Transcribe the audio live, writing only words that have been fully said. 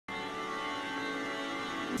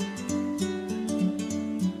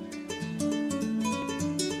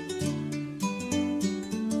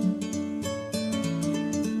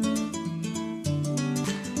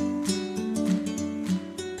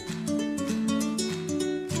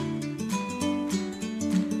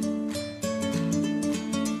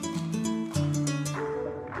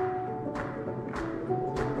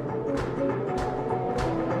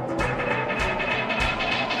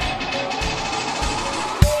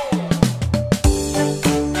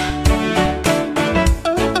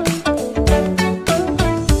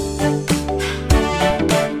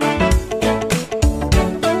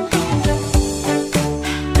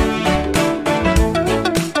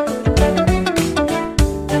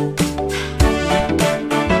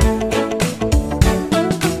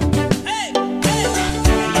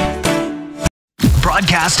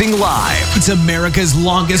Broadcasting live. It's America's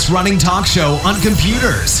longest running talk show on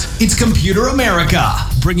computers. It's Computer America,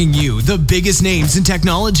 bringing you the biggest names in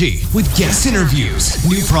technology with guest interviews,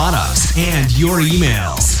 new products, and your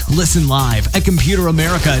emails. Listen live at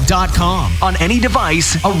computeramerica.com on any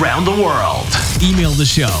device around the world. Email the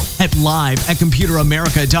show at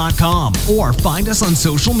live@computeramerica.com or find us on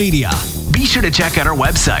social media. Be sure to check out our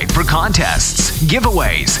website for contests,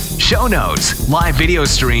 giveaways, show notes, live video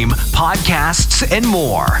stream, podcasts, and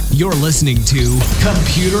more. You're listening to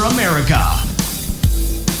Computer America.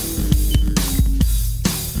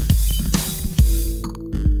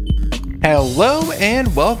 Hello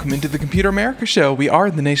and welcome into the Computer America Show. We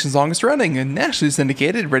are the nation's longest running and nationally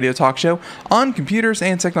syndicated radio talk show on computers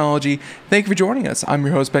and technology. Thank you for joining us. I'm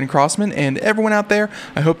your host, Ben Crossman, and everyone out there,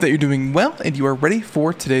 I hope that you're doing well and you are ready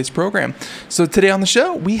for today's program. So today on the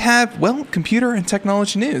show, we have, well, computer and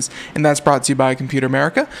technology news, and that's brought to you by Computer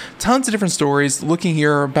America. Tons of different stories, looking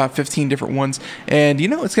here, about 15 different ones, and you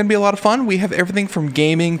know, it's going to be a lot of fun. We have everything from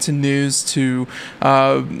gaming to news to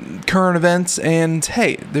current events, and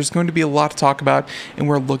hey, there's going to be a lot to talk about, and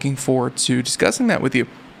we're looking forward to discussing that with you.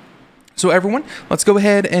 So everyone, let's go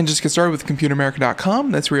ahead and just get started with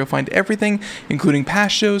computeramerica.com. That's where you'll find everything, including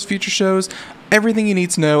past shows, future shows, everything you need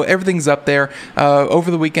to know. Everything's up there.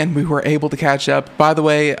 Over the weekend, we were able to catch up. By the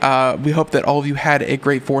way, we hope that all of you had a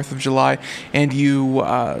great 4th of July, and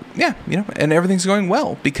and everything's going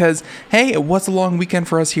well, because, hey, it was a long weekend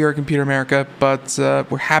for us here at Computer America, but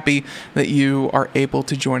we're happy that you are able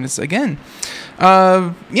to join us again.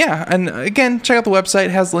 And again, check out the website.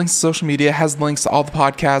 It has links to social media, has links to all the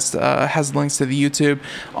podcasts, has links to the YouTube,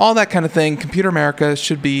 all that kind of thing. Computer America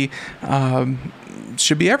should be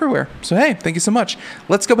everywhere. So hey, thank you so much.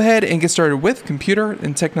 Let's go ahead and get started with computer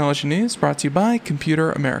and technology news, brought to you by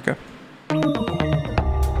Computer America.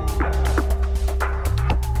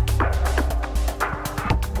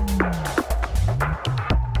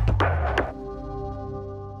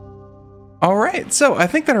 All right, so I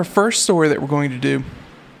think that our first story that we're going to do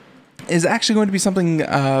is actually going to be something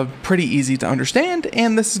pretty easy to understand,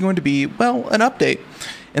 and this is going to be, well, an update.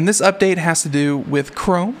 And this update has to do with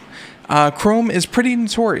Chrome. Chrome is pretty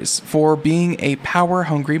notorious for being a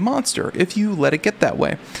power-hungry monster, if you let it get that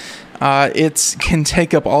way. It can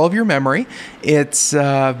take up all of your memory. It's,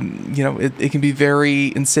 it can be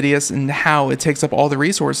very insidious in how it takes up all the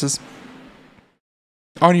resources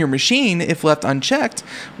on your machine if left unchecked.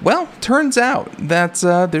 Well, turns out that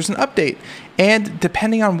there's an update, and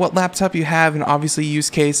depending on what laptop you have and obviously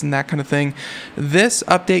use case and that kind of thing, this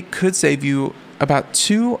update could save you about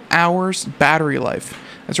 2 hours battery life.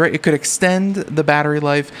 That's right, it could extend the battery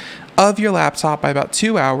life of your laptop by about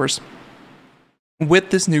 2 hours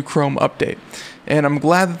with this new Chrome update. And I'm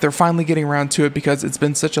glad that they're finally getting around to it, because it's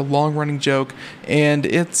been such a long-running joke, and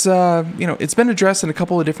it's it's been addressed in a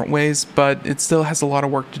couple of different ways, but it still has a lot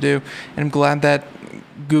of work to do, and I'm glad that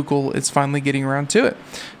Google is finally getting around to it.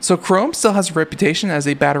 So Chrome still has a reputation as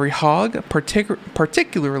a battery hog,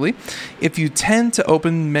 particularly if you tend to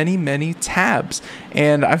open many tabs.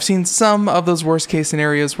 And I've seen some of those worst case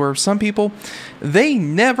scenarios where some people, they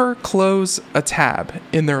never close a tab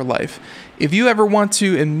in their life. If you ever want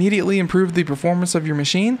to immediately improve the performance of your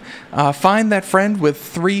machine, find that friend with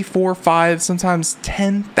 3, 4, 5, sometimes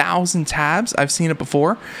 10,000 tabs. I've seen it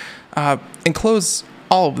before, and close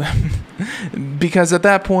all of them. Because at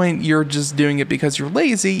that point, you're just doing it because you're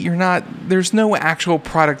lazy. There's no actual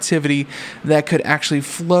productivity that could actually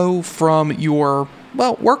flow from your,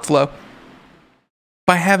 well, workflow.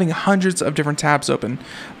 by having hundreds of different tabs open.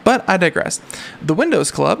 But I digress. The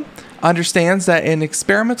Windows Club understands that an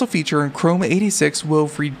experimental feature in Chrome 86 will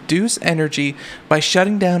reduce energy by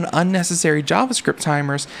shutting down unnecessary JavaScript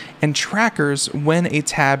timers and trackers when a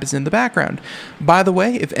tab is in the background. By the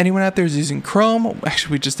way, if anyone out there is using Chrome,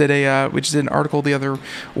 actually we just did an article the other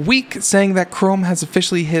week saying that Chrome has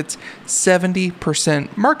officially hit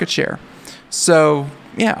 70% market share. So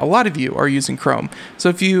yeah, a lot of you are using Chrome. So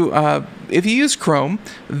if you use Chrome,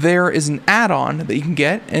 there is an add-on that you can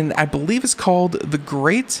get, and I believe it's called the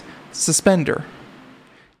Great Suspender.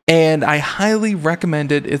 And I highly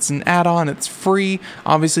recommend it. It's an add-on. It's free.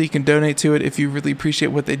 Obviously, you can donate to it if you really appreciate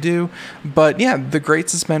what they do. But yeah, the Great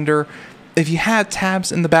Suspender. If you had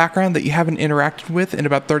tabs in the background that you haven't interacted with in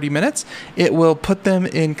about 30 minutes, it will put them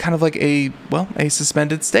in kind of like a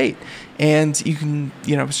suspended state. And you can,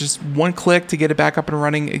 it's just one click to get it back up and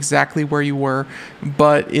running exactly where you were.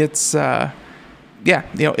 But it's,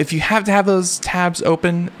 if you have to have those tabs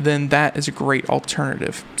open, then that is a great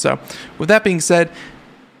alternative. So with that being said,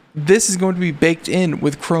 this is going to be baked in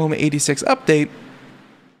with Chrome 86 update.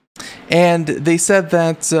 And they said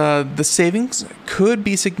that the savings could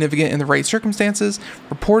be significant in the right circumstances.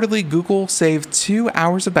 Reportedly, Google saved 2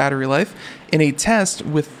 hours of battery life in a test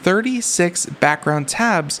with 36 background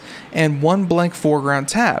tabs and 1 blank foreground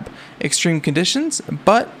tab. Extreme conditions,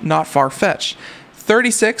 but not far-fetched.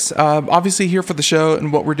 36, obviously here for the show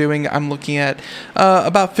and what we're doing, I'm looking at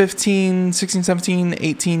about 15, 16, 17,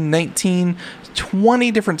 18, 19,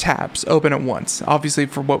 20 different tabs open at once, obviously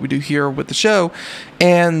for what we do here with the show.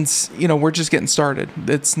 And, we're just getting started.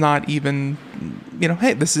 It's not even,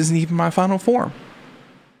 hey, this isn't even my final form.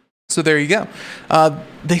 So there you go.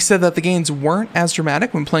 They said that the gains weren't as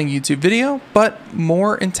dramatic when playing YouTube video, but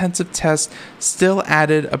more intensive tests still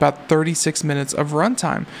added about 36 minutes of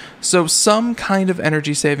runtime. So some kind of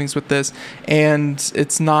energy savings with this, and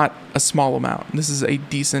it's not a small amount. This is a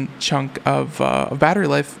decent chunk of battery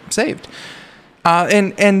life saved.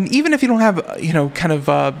 And even if you don't have,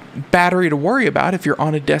 battery to worry about, if you're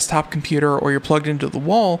on a desktop computer or you're plugged into the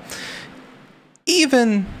wall,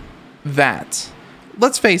 even that,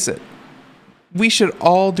 let's face it, we should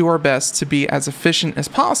all do our best to be as efficient as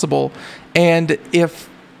possible. And if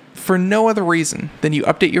for no other reason than you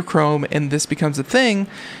update your Chrome and this becomes a thing,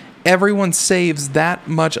 everyone saves that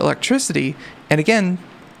much electricity. And again,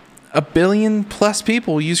 1 billion plus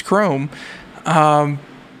people use Chrome.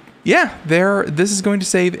 This is going to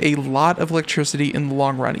save a lot of electricity in the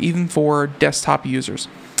long run, even for desktop users.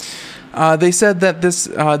 They said that this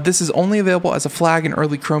is only available as a flag in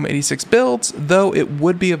early Chrome 86 builds, though it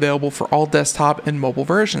would be available for all desktop and mobile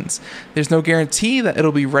versions. There's no guarantee that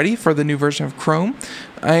it'll be ready for the new version of Chrome,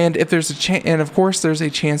 and if there's of course there's a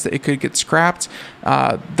chance that it could get scrapped.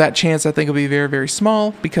 That chance I think will be very, very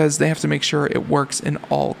small because they have to make sure it works in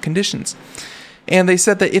all conditions. And they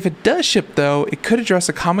said that if it does ship, though, it could address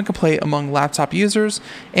a common complaint among laptop users,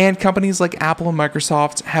 and companies like Apple and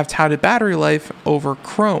Microsoft have touted battery life over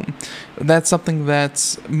Chrome. That's something that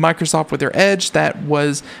Microsoft with their Edge, that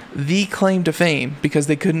was the claim to fame because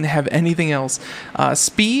they couldn't have anything else.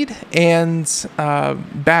 Speed and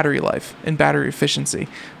battery life and battery efficiency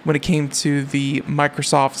when it came to the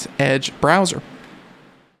Microsoft Edge browser.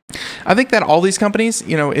 I think that all these companies,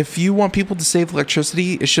 if you want people to save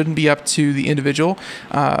electricity, it shouldn't be up to the individual.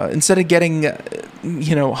 Instead of getting,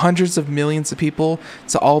 hundreds of millions of people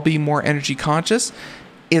to all be more energy conscious,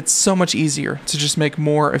 it's so much easier to just make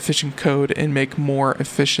more efficient code and make more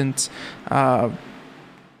efficient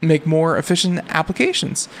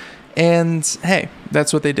applications. And hey,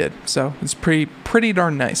 that's what they did. So it's pretty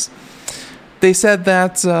darn nice. They said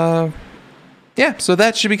that. So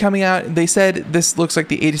that should be coming out. They said this looks like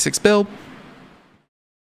the 86 build.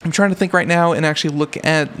 I'm trying to think right now and actually look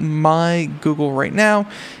at my Google right now,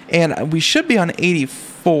 and we should be on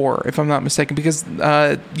 84 if I'm not mistaken, because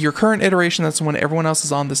your current iteration, that's when everyone else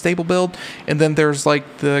is on the stable build, and then there's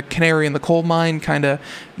like the canary in the coal mine kind of,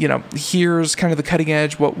 here's kind of the cutting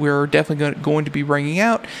edge, what we're definitely going to be bringing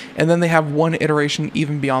out, and then they have one iteration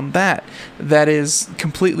even beyond that is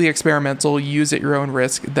completely experimental, use at your own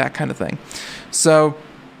risk, that kind of thing. So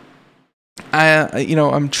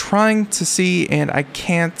I'm trying to see, and I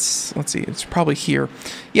can't, let's see, it's probably here.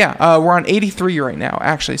 Yeah, we're on 83 right now,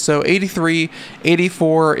 actually. So 83,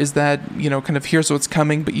 84 is that, kind of here's what's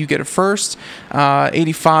coming, but you get it first.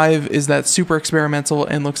 85 is that super experimental,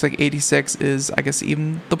 and looks like 86 is, I guess,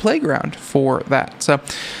 even the playground for that. So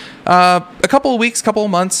a couple of weeks, couple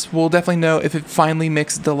of months, we'll definitely know if it finally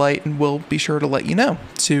makes it to light, and we'll be sure to let you know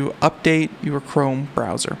to update your Chrome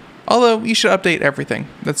browser. Although you should update everything.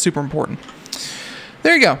 That's super important.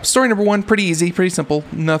 there you go. Story number one, pretty easy, pretty simple.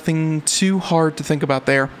 Nothing too hard to think about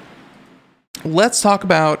there. Let's talk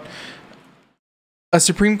about a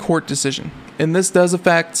Supreme Court decision. And this does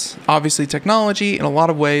affect, obviously, technology in a lot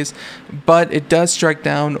of ways, but it does strike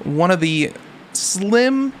down one of the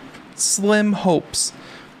slim hopes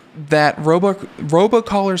that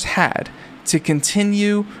robocallers had to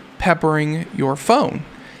continue peppering your phone.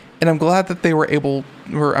 And I'm glad that they were able,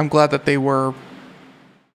 or I'm glad that they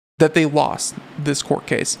lost this court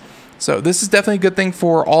case. So this is definitely a good thing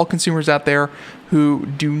for all consumers out there who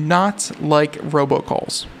do not like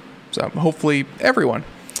robocalls. So hopefully everyone.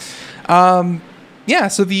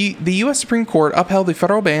 So the U.S. Supreme Court upheld the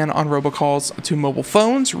federal ban on robocalls to mobile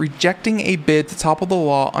phones, rejecting a bid to topple the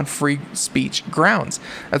law on free speech grounds.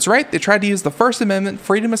 That's right. They tried to use the First Amendment,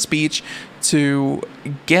 freedom of speech, to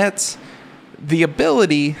get the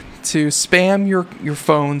ability to spam your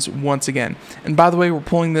phones once again. And by the way, we're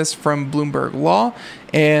pulling this from Bloomberg Law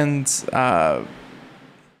and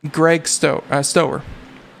Greg Stower.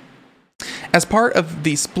 As part of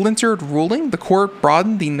the splintered ruling, the court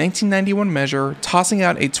broadened the 1991 measure, tossing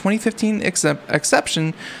out a 2015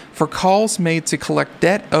 exception for calls made to collect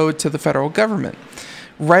debt owed to the federal government.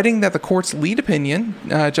 Writing that the court's lead opinion,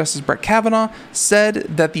 Justice Brett Kavanaugh, said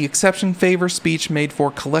that the exception favors speech made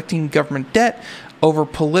for collecting government debt over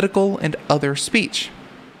political and other speech,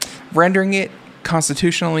 rendering it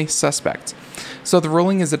constitutionally suspect. So the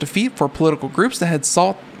ruling is a defeat for political groups that had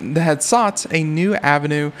sought a new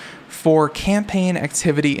avenue for campaign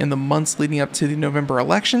activity in the months leading up to the November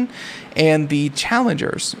election, and the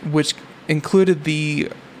challengers, which included the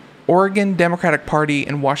Oregon Democratic Party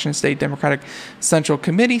and Washington State Democratic Central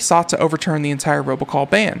Committee, sought to overturn the entire robocall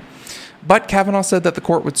ban. But Kavanaugh said that the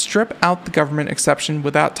court would strip out the government exception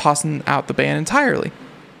without tossing out the ban entirely.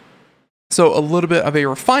 So a little bit of a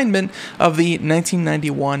refinement of the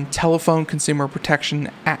 1991 Telephone Consumer Protection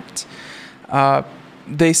Act.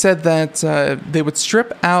 They said that they would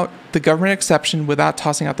strip out the government exception without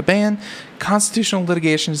tossing out the ban. Constitutional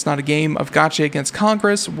litigation is not a game of gotcha against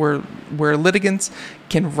Congress, where litigants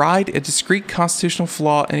can ride a discrete constitutional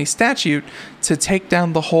flaw in a statute to take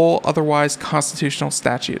down the whole otherwise constitutional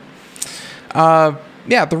statute. The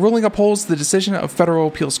ruling upholds the decision of federal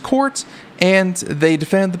appeals courts, and they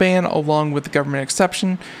defend the ban along with the government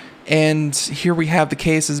exception. And here we have the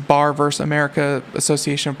cases Bar versus America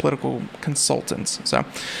Association of Political Consultants. So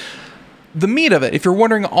the meat of it, if you're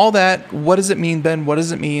wondering all that, what does it mean, Ben? What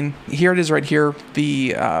does it mean? Here it is right here.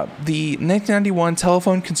 The 1991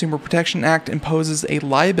 Telephone Consumer Protection Act imposes a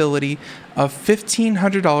liability of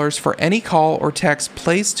 $1,500 for any call or text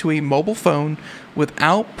placed to a mobile phone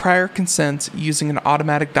without prior consent using an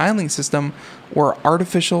automatic dialing system or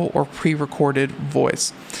artificial or pre-recorded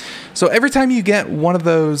voice. So every time you get one of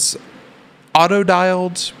those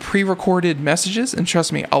auto-dialed, pre-recorded messages, and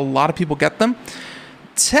trust me, a lot of people get them,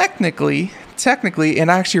 technically, and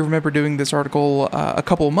I actually remember doing this article a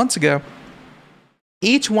couple of months ago,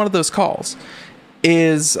 each one of those calls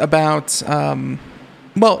is about, is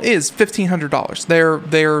 $1,500.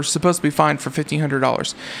 They're supposed to be fined for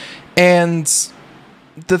 $1,500. And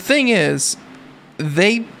the thing is,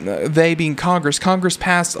 they being Congress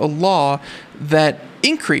passed a law that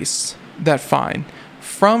increased that fine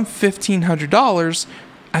from $1,500.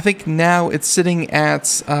 I think now it's sitting at,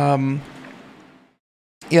 that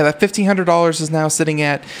 $1,500 is now sitting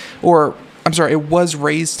at, it was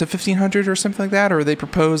raised to $1,500 or something like that, or they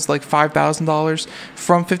proposed like $5,000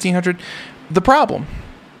 from $1,500. The problem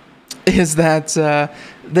is that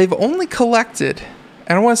they've only collected,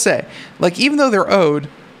 and I want to say, like, even though they're owed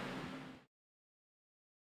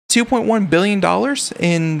 $2.1 billion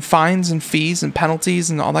in fines and fees and penalties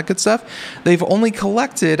and all that good stuff, they've only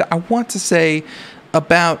collected, I want to say,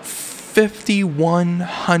 about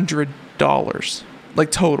 $5,100,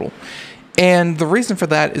 like, total. And the reason for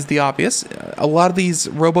that is the obvious. A lot of these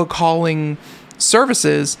robocalling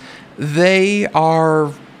services, they're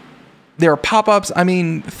pop-ups. I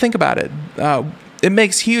mean, think about it. It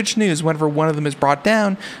makes huge news whenever one of them is brought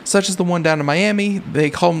down, such as the one down in Miami.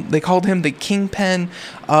 They called him the kingpin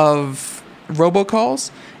of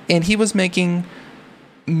robocalls, and he was making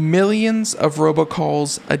millions of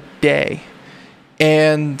robocalls a day.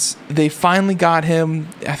 And they finally got him.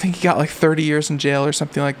 I think he got like 30 years in jail or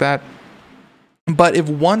something like that. But if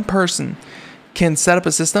one person can set up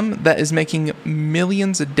a system that is making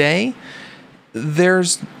millions a day,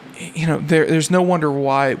 there's no wonder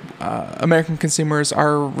why American consumers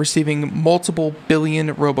are receiving multiple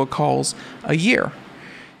billion robocalls a year.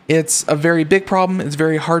 It's a very big problem. It's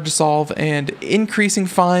very hard to solve, and increasing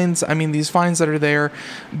fines. I mean, these fines that are there,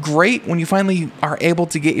 great when you finally are able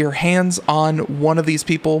to get your hands on one of these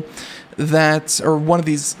people or one of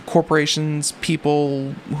these corporations,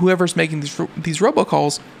 people, whoever's making these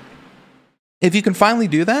robocalls. If you can finally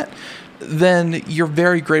do that, then you're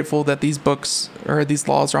very grateful that these books or these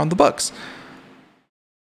laws are on the books.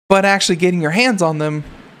 But actually getting your hands on them,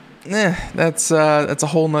 that's a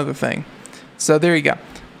whole nother thing. So there you go.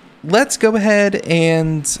 Let's go ahead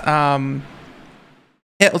and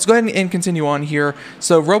let's go ahead and continue on here.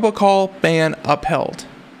 So Robocall ban upheld.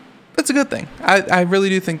 That's a good thing. I really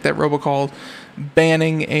do think that Robocall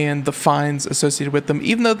banning and the fines associated with them,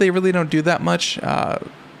 even though they really don't do that much,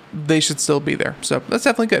 they should still be there. So that's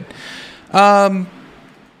definitely good. Okay,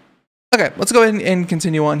 let's go ahead and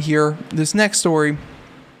continue on here. This next story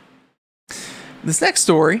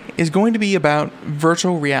is going to be about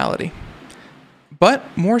virtual reality, but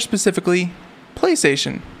more specifically,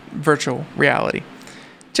 PlayStation virtual reality.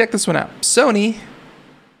 Check this one out. Sony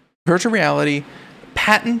virtual reality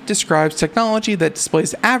patent describes technology that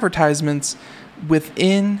displays advertisements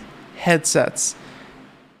within headsets.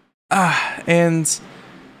 And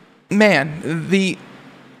man, the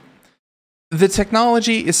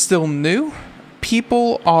technology is still new.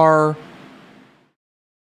 People are,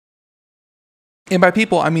 and by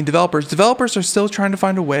people, I mean developers. Developers are still trying to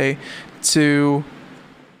find a way to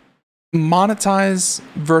monetize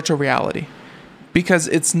virtual reality because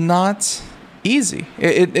it's not easy.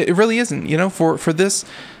 It really isn't. You know, for this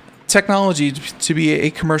technology to be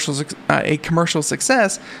a commercial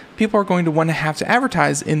success, people are going to want to have to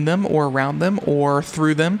advertise in them or around them or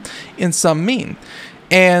through them in some mean.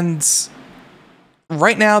 And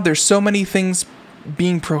right now, there's so many things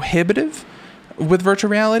being prohibitive with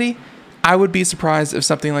virtual reality. I would be surprised if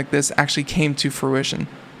something like this actually came to fruition.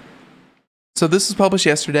 So this was published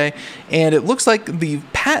yesterday, and it looks like the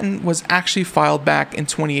patent was actually filed back in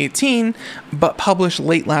 2018, but published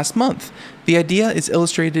late last month. The idea is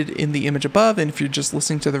illustrated in the image above, and if you're just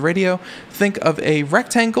listening to the radio, think of a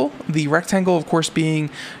rectangle. The rectangle, of course,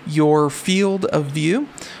 being your field of view.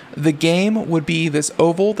 The game would be this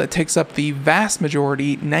oval that takes up the vast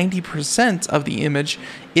majority, 90% of the image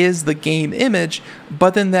is the game image,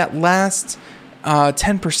 but then that last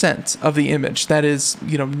 10% of the image that is,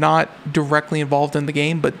 you know, not directly involved in the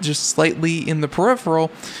game, but just slightly in the peripheral,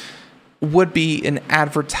 would be an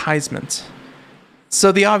advertisement.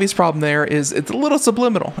 So the obvious problem there is it's a little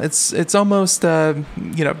subliminal. It's almost,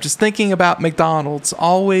 just thinking about McDonald's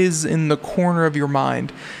always in the corner of your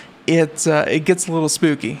mind. It gets a little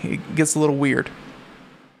spooky. It gets a little weird.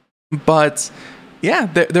 But yeah,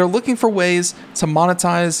 they're looking for ways to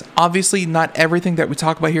monetize. Obviously, not everything that we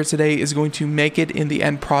talk about here today is going to make it in the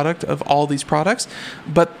end product of all these products.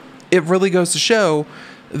 But it really goes to show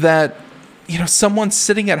that, you know, someone's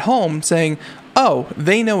sitting at home saying, oh,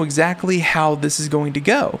 they know exactly how this is going to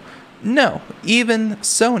go. No, even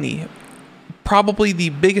Sony, probably the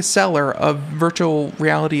biggest seller of virtual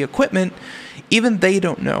reality equipment, even they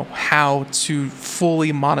don't know how to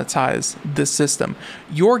fully monetize this system.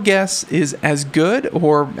 Your guess is as good,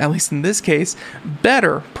 or at least in this case,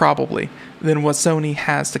 better probably, than what Sony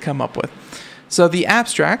has to come up with. So the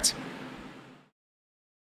abstract,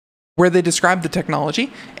 where they describe the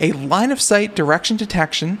technology, a line of sight direction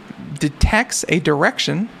detection detects a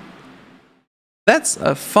direction. That's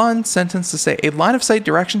a fun sentence to say. A line of sight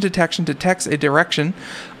direction detection detects a direction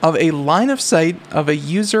of a line of sight of a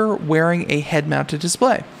user wearing a head-mounted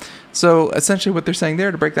display. So essentially what they're saying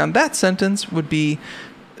there, to break down that sentence, would be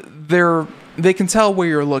they can tell where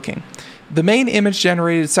you're looking. The main image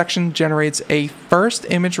generated section generates a first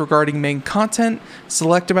image regarding main content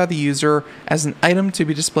selected by the user as an item to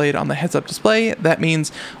be displayed on the heads-up display. That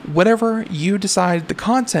means whatever you decide the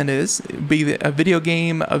content is, be it a video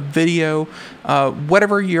game, a video,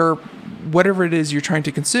 whatever it is you're trying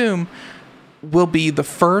to consume, will be the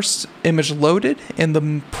first image loaded and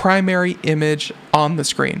the primary image on the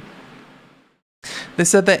screen. They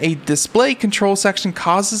said that a display control section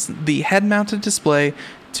causes the head-mounted display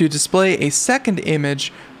to display a second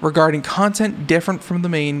image regarding content different from the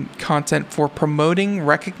main content for promoting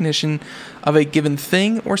recognition of a given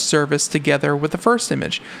thing or service together with the first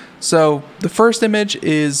image. So the first image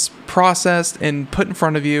is processed and put in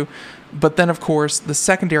front of you, but then of course the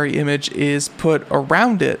secondary image is put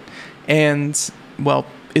around it and, well,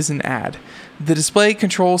 is an ad. The display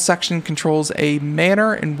control section controls a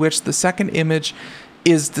manner in which the second image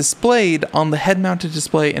is displayed on the head-mounted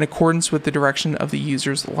display in accordance with the direction of the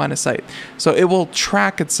user's line of sight. So it will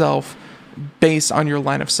track itself based on your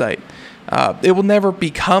line of sight. It will never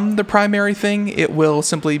become the primary thing. It will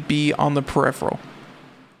simply be on the peripheral.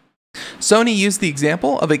 Sony used the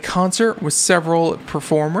example of a concert with several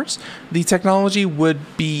performers. The technology would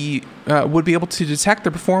be able to detect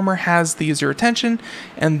the performer has the user attention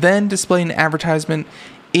and then display an advertisement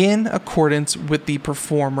in accordance with the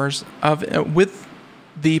performer of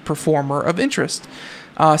interest.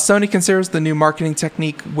 Sony considers the new marketing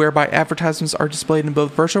technique whereby advertisements are displayed in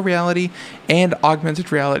both virtual reality and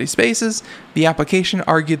augmented reality spaces. The application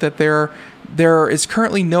argued that there is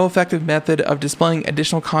currently no effective method of displaying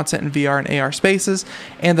additional content in VR and AR spaces,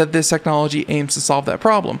 and that this technology aims to solve that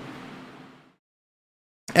problem.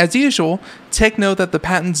 As usual, take note that the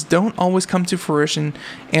patents don't always come to fruition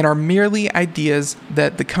and are merely ideas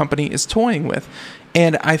that the company is toying with.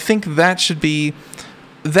 And I think that should be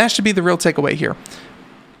the real takeaway here.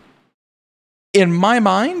 In my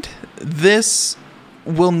mind, this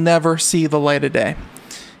will never see the light of day.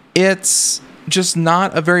 It's just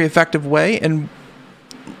not a very effective way, and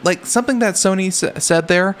like something that Sony said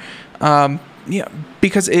there,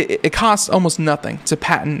 because it costs almost nothing to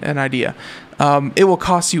patent an idea. It will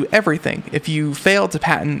cost you everything if you fail to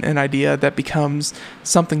patent an idea that becomes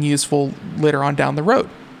something useful later on down the road.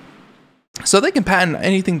 So they can patent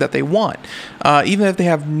anything that they want, even if they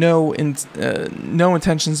have no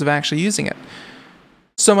intentions of actually using it.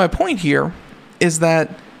 So my point here is that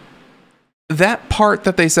part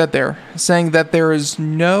that they said there, saying that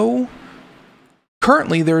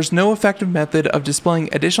currently there is no effective method of displaying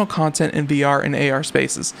additional content in VR and AR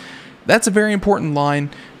spaces. That's a very important line,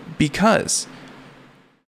 because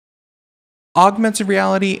augmented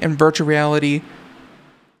reality and virtual reality,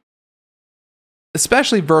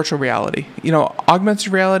 especially virtual reality,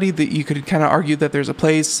 augmented reality, that you could kind of argue that there's a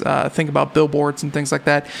place, think about billboards and things like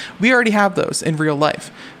that. We already have those in real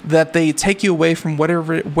life, that they take you away from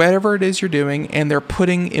whatever it is you're doing, and they're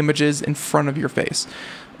putting images in front of your face.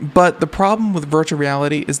 But the problem with virtual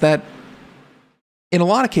reality is that in a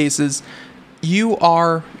lot of cases, you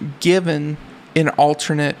are given an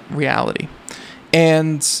alternate reality,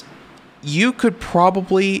 and you could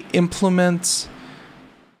probably implement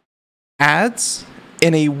ads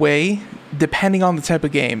in a way depending on the type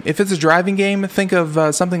of game. If it's a driving game, think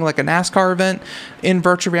of something like a NASCAR event. In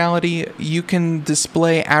virtual reality, you can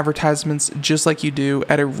display advertisements just like you do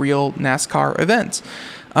at a real NASCAR event.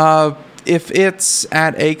 If it's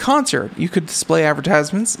at a concert, you could display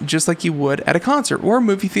advertisements just like you would at a concert, or a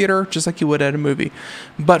movie theater just like you would at a movie.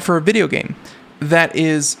 But for a video game that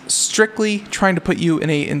is strictly trying to put you in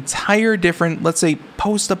an entire different, let's say,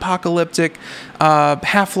 post-apocalyptic,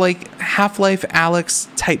 Half-Life Alyx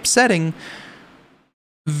type setting,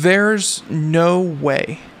 there's no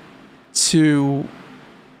way to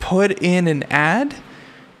put in an ad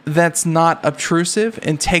that's not obtrusive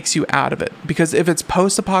and takes you out of it. Because if it's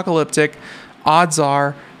post-apocalyptic, odds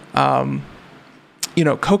are,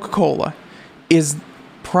 Coca-Cola is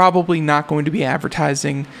probably not going to be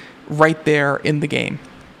advertising right there in the game.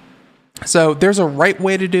 So there's a right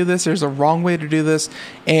way to do this, there's a wrong way to do this,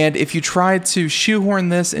 and if you try to shoehorn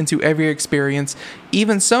this into every experience,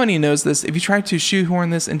 even Sony knows this, if you try to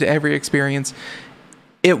shoehorn this into every experience,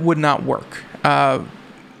 it would not work.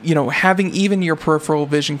 Having even your peripheral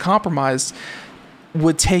vision compromised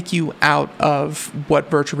would take you out of what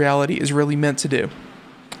virtual reality is really meant to do,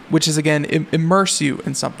 which is, again, immerse you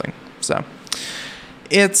in something. So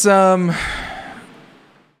it's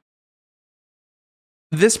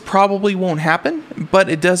this probably won't happen, but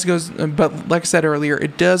but like I said earlier,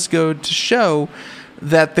 it does go to show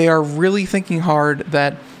that they are really thinking hard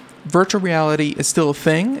that virtual reality is still a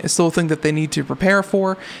thing. It's still a thing that they need to prepare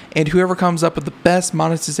for, and whoever comes up with the best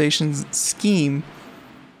monetization scheme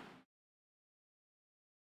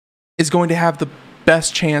is going to have the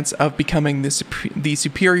best chance of becoming the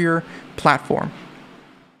superior platform.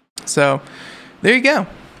 So there you go.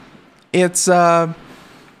 It's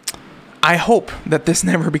I hope that this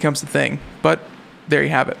never becomes a thing, but there you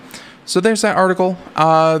have it. So there's that article.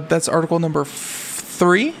 That's article number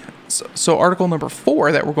 3. So article number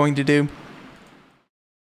 4 that we're going to do,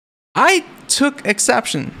 I took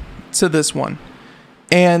exception to this one.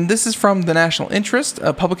 And this is from the National Interest,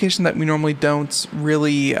 a publication that we normally don't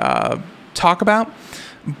really talk about.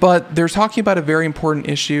 But they're talking about a very important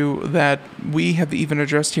issue that we have even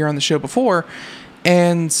addressed here on the show before.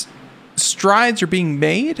 And strides are being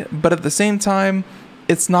made, but at the same time,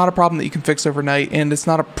 it's not a problem that you can fix overnight, and it's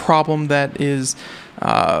not a problem that is,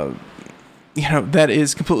 that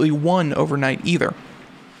is completely won overnight either.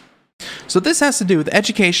 So this has to do with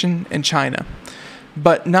education in China,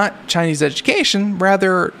 but not Chinese education,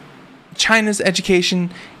 rather China's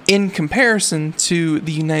education in comparison to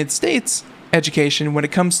the United States education when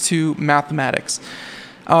it comes to mathematics.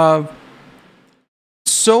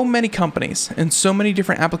 so many companies and so many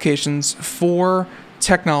different applications for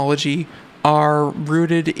technology are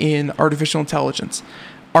rooted in artificial intelligence.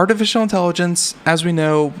 Artificial intelligence, as we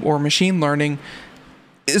know, or machine learning,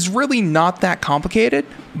 is really not that complicated,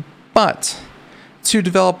 but to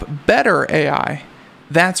develop better AI,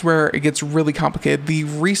 that's where it gets really complicated. The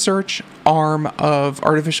research arm of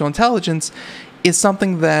artificial intelligence is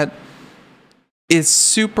something that is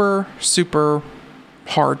super, super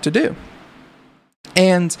hard to do.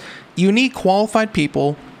 And you need qualified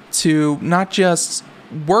people to not just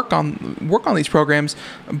work on these programs,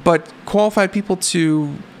 but qualified people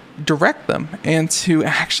to direct them and to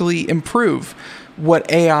actually improve what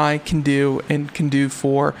AI can do and can do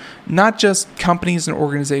for not just companies and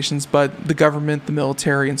organizations, but the government, the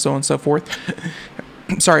military, and so on and so forth.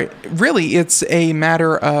 Sorry, really, it's a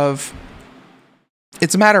matter of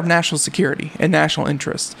national security and national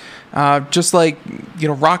interest. Just like,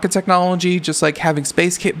 rocket technology, just like having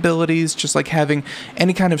space capabilities, just like having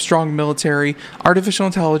any kind of strong military, artificial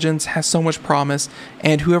intelligence has so much promise,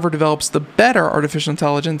 and whoever develops the better artificial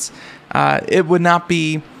intelligence, it would not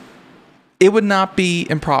be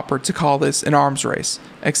improper to call this an arms race,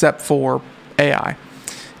 except for AI.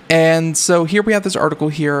 And so here we have this article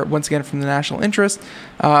here, once again from the National Interest.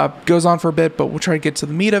 Goes on for a bit, but we'll try to get to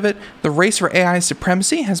the meat of it. The race for AI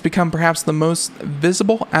supremacy has become perhaps the most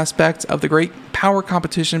visible aspect of the great power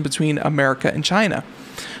competition between America and China.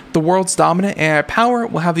 The world's dominant AI power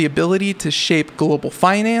will have the ability to shape global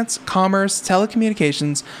finance, commerce,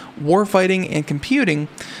 telecommunications, warfighting, and computing.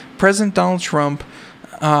 President Donald Trump,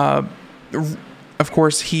 of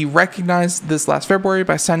course, he recognized this last February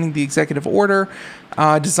by signing the executive order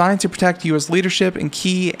designed to protect U.S. leadership in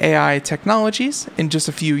key AI technologies. In just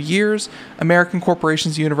a few years, American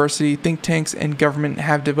corporations, university, think tanks, and government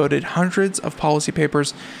have devoted hundreds of policy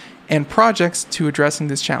papers and projects to addressing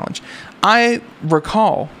this challenge. I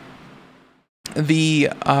recall the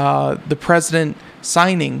president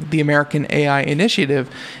signing the American AI Initiative,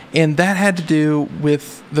 and that had to do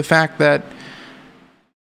with the fact that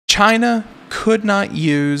China could not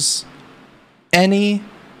use any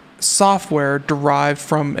software derived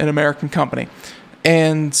from an American company.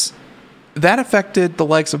 And that affected the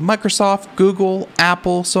likes of Microsoft, Google,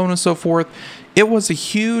 Apple, so on and so forth. It was a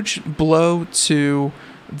huge blow to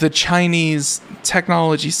the Chinese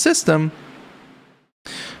technology system,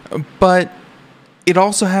 but it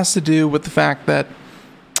also has to do with the fact that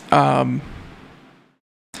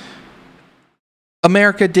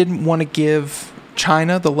America didn't want to give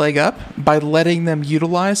China the leg up by letting them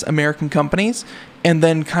utilize American companies and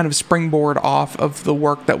then kind of springboard off of the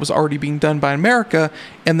work that was already being done by America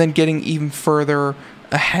and then getting even further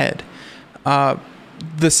ahead.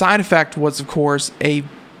 The side effect was, of course, a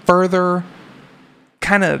further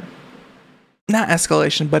kind of, not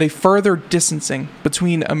escalation, but a further distancing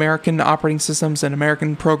between American operating systems and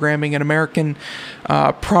American programming and American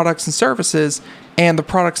products and services and the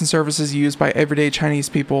products and services used by everyday Chinese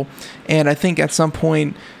people. And I think at some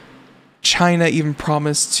point, China even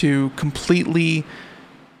promised to completely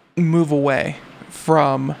move away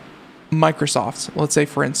from Microsoft, let's say,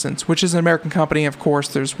 for instance, which is an American company. Of course,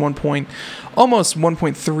 there's almost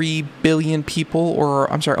 1.3 billion people,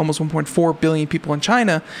 or I'm sorry, almost 1.4 billion people in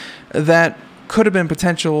China that could have been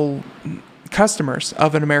potential customers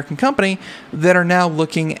of an American company that are now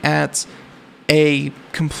looking at a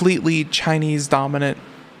completely Chinese dominant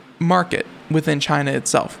market within China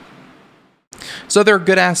itself. So there are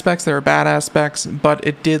good aspects, there are bad aspects, but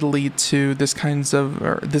it did lead to this kind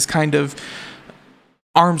of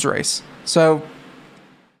arms race. So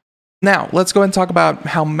now let's go ahead and talk about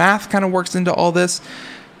how math kind of works into all this.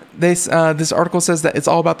 This article says that it's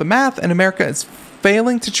all about the math, and America is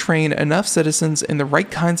failing to train enough citizens in the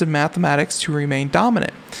right kinds of mathematics to remain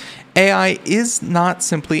dominant. AI is not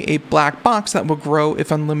simply a black box that will grow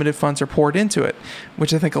if unlimited funds are poured into it,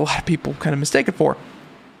 which I think a lot of people kind of mistake it for.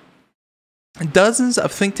 Dozens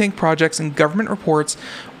of think tank projects and government reports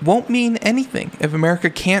won't mean anything if America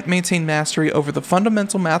can't maintain mastery over the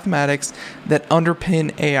fundamental mathematics that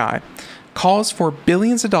underpin AI. Calls for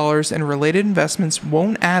billions of dollars in related investments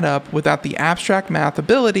won't add up without the abstract math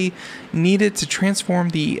ability needed to transform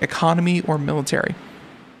the economy or military.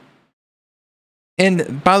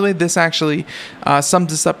 And by the way, this actually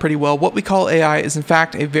sums this up pretty well. What we call AI is in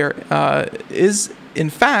fact a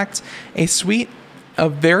suite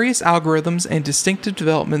of various algorithms and distinctive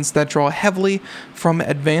developments that draw heavily from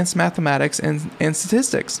advanced mathematics and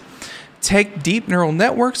statistics. Take deep neural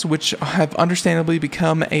networks, which have understandably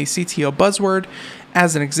become a CTO buzzword.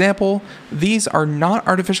 As an example, these are not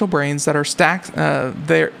artificial brains that are stacks.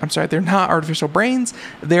 They're not artificial brains.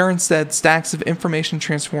 They're instead stacks of information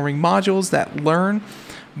transforming modules that learn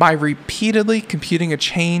by repeatedly computing a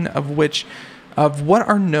chain of what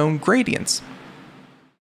are known gradients,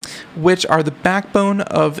 which are the backbone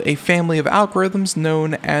of a family of algorithms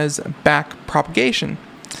known as backpropagation.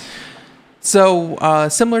 So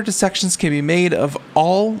similar dissections can be made of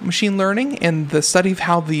all machine learning and the study of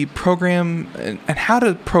how to program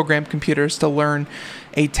computers to learn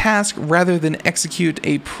a task rather than execute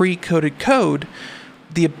a pre-coded code.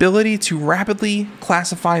 The ability to rapidly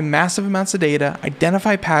classify massive amounts of data,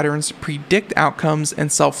 identify patterns, predict outcomes,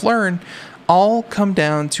 and self-learn all come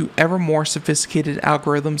down to ever more sophisticated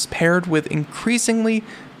algorithms paired with increasingly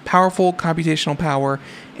powerful computational power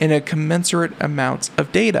and a commensurate amount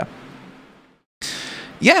of data.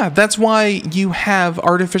 Yeah, that's why you have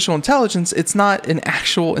artificial intelligence. It's not an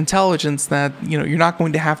actual intelligence that, you're not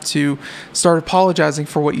going to have to start apologizing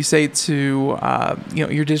for what you say to,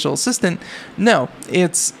 your digital assistant. No,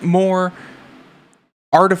 it's more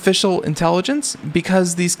artificial intelligence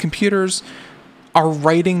because these computers are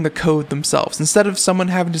writing the code themselves. Instead of someone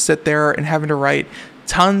having to sit there and having to write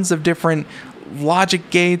tons of different logic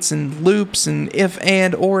gates and loops and if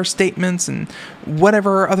and or statements and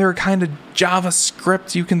whatever other kind of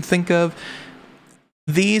JavaScript you can think of,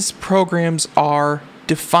 these programs are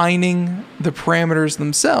defining the parameters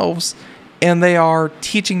themselves, and they are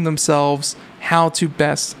teaching themselves how to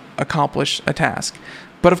best accomplish a task.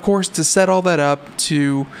 But of course, to set all that up,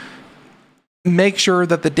 to make sure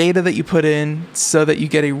that the data that you put in so that you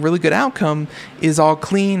get a really good outcome is all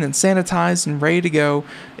clean and sanitized and ready to go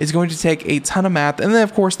is going to take a ton of math. And then,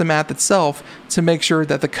 of course, the math itself to make sure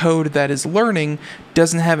that the code that is learning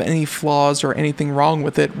doesn't have any flaws or anything wrong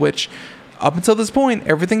with it, which up until this point,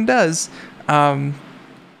 everything does.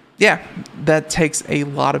 Yeah, that takes a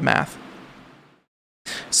lot of math.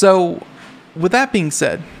 So with that being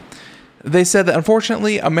said, they said that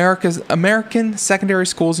unfortunately, American secondary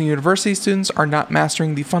schools and university students are not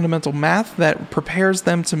mastering the fundamental math that prepares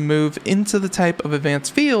them to move into the type of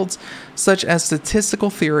advanced fields, such as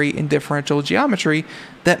statistical theory and differential geometry,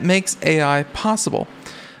 that makes AI possible.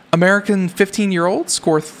 American 15-year-olds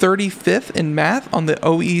score 35th in math on the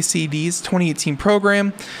OECD's 2018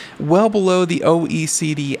 program, well below the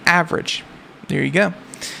OECD average. There you go.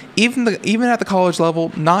 Even at the college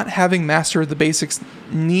level, not having mastered the basics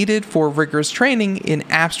needed for rigorous training in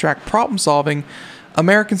abstract problem solving,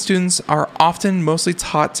 American students are often mostly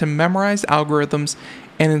taught to memorize algorithms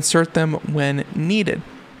and insert them when needed.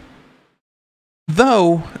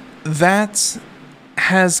 Though that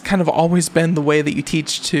has kind of always been the way that you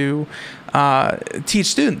teach students,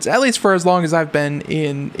 at least for as long as I've been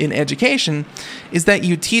in education, is that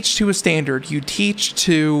you teach to a standard, you teach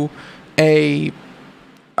to a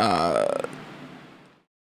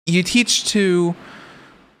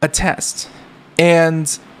test,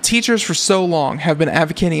 and teachers for so long have been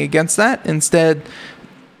advocating against that. Instead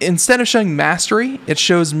of showing mastery, it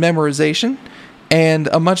shows memorization, and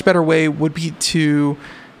a much better way would be to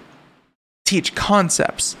teach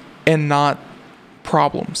concepts and not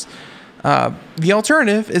problems. The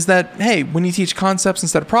alternative is that, hey, when you teach concepts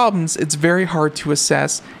instead of problems, it's very hard to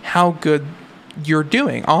assess how good you're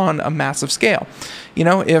doing on a massive scale.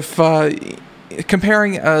 If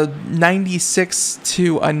comparing a 96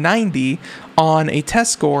 to a 90 on a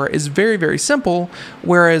test score is very, very simple,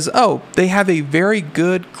 whereas, they have a very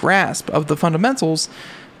good grasp of the fundamentals,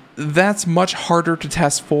 that's much harder to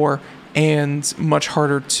test for and much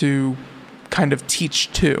harder to kind of teach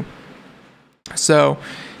to. So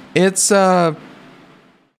it's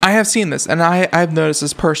I have seen this, and I've noticed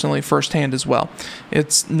this personally firsthand as well.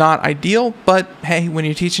 It's not ideal, but hey, when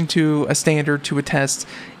you're teaching to a standard, to a test,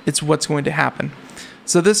 it's what's going to happen.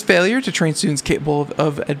 So this failure to train students capable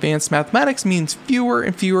of advanced mathematics means fewer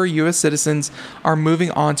and fewer U.S. citizens are moving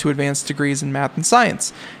on to advanced degrees in math and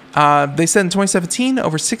science. They said in 2017,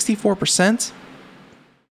 over 64%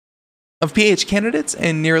 of PhD candidates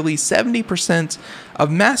and nearly 70%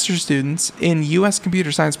 of master's students in U.S.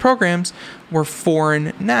 computer science programs were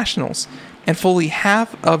foreign nationals, and fully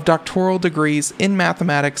half of doctoral degrees in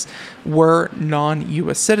mathematics were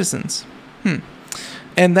non-U.S. citizens.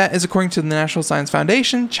 And that is according to the National Science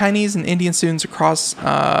Foundation. Chinese and Indian students account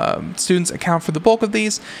for the bulk of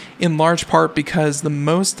these, in large part because the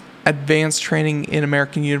most advanced training in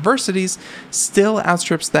American universities still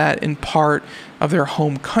outstrips that in part of their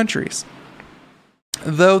home countries.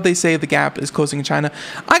 Though they say the gap is closing in China,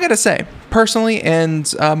 I gotta say, personally,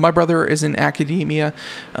 and my brother is in academia,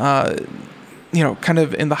 kind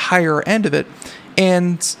of in the higher end of it.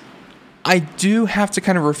 And I do have to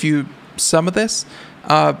kind of refute some of this.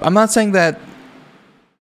 I'm not saying that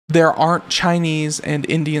there aren't Chinese and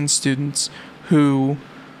Indian students who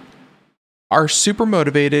are super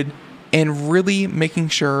motivated and really making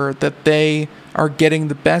sure that they are getting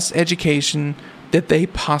the best education that they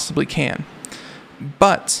possibly can.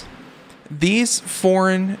 But these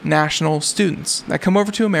foreign national students that come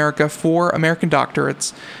over to America for American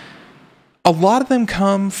doctorates, a lot of them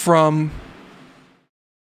come from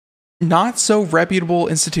not so reputable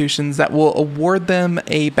institutions that will award them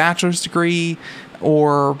a bachelor's degree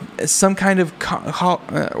or some kind of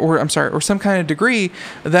some kind of degree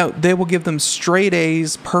that they will give them straight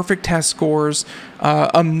A's, perfect test scores,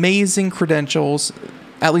 amazing credentials,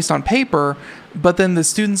 at least on paper. But then the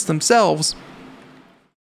students themselves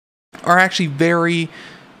are actually very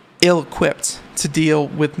ill-equipped to deal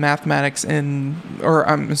with mathematics to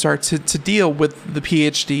deal with the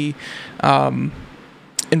PhD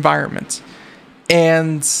environment.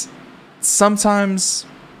 And sometimes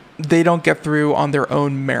they don't get through on their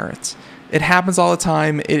own merit. It happens all the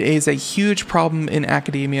time. It is a huge problem in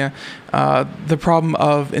academia. The problem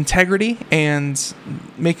of integrity and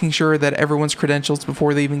making sure that everyone's credentials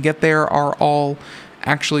before they even get there are all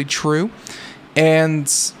actually true. And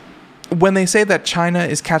when they say that China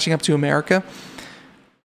is catching up to America,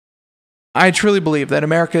 I truly believe that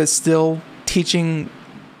America is still teaching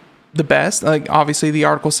the best. Like, obviously the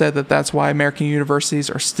article said that that's why American universities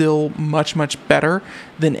are still much, much better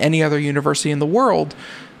than any other university in the world.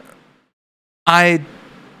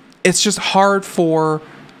 It's just hard for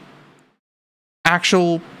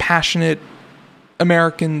actual passionate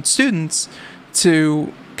American students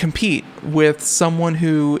to compete with someone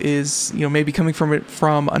who is, maybe coming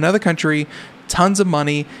from another country, tons of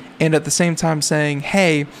money, and at the same time saying,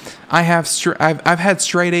 "Hey, I've had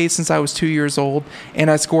straight A's since I was 2 years old, and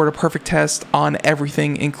I scored a perfect test on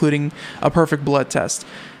everything, including a perfect blood test."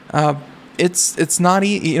 It's not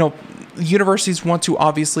easy. Universities want to,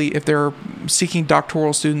 obviously, if they're seeking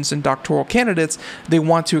doctoral students and doctoral candidates, they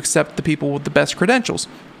want to accept the people with the best credentials,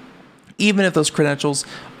 even if those credentials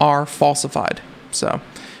are falsified. So,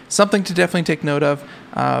 something to definitely take note of.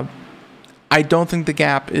 I don't think the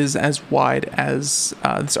gap is as wide as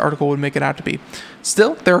this article would make it out to be.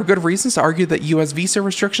 Still, there are good reasons to argue that U.S. visa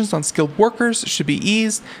restrictions on skilled workers should be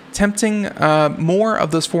eased, tempting more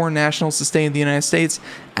of those foreign nationals to stay in the United States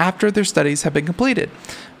after their studies have been completed.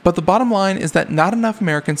 But the bottom line is that not enough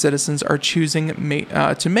American citizens are choosing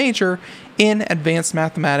to major in advanced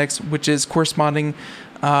mathematics, which has corresponding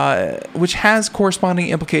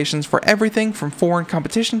implications for everything from foreign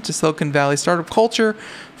competition to Silicon Valley startup culture,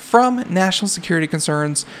 from national security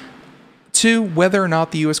concerns to whether or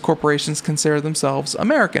not the U.S. corporations consider themselves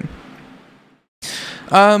American.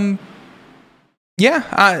 Again,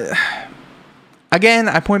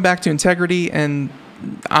 I point back to integrity, and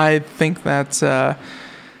I think that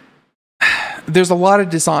there's a lot of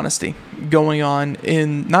dishonesty going on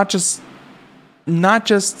in not just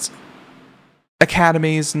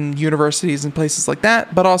academies and universities and places like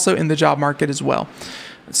that, but also in the job market as well.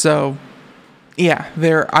 So, yeah,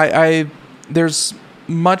 there's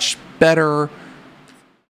much better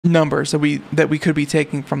numbers that we could be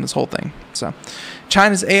taking from this whole thing. So,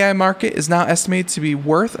 China's AI market is now estimated to be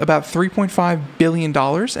worth about $3.5 billion,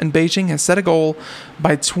 and Beijing has set a goal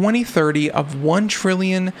by 2030 of 1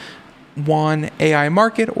 trillion won AI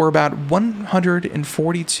market, or about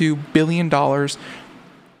 $142 billion.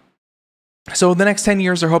 So the next 10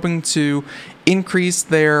 years, they're hoping to increase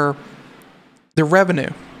their revenue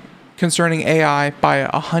concerning AI by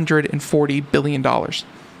 $140 billion.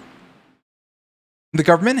 The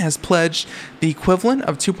government has pledged the equivalent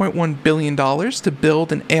of $2.1 billion to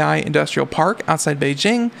build an AI industrial park outside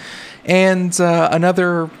Beijing. And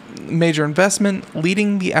another major investment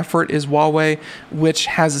leading the effort is Huawei, which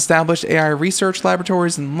has established AI research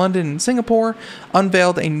laboratories in London and Singapore,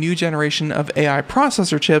 unveiled a new generation of AI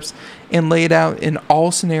processor chips, and laid out an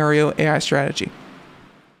all-scenario AI strategy.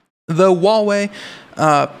 Though Huawei,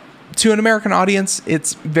 to an American audience,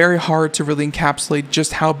 it's very hard to really encapsulate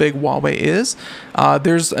just how big Huawei is.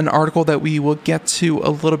 There's an article that we will get to a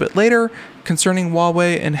little bit later concerning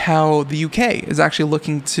Huawei and how the UK is actually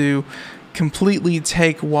looking to completely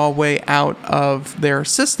take Huawei out of their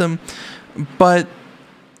system. But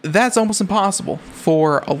that's almost impossible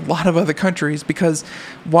for a lot of other countries because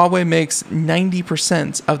Huawei makes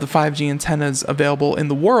 90% of the 5G antennas available in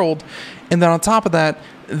the world. And then on top of that,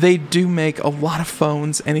 they do make a lot of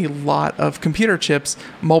phones and a lot of computer chips,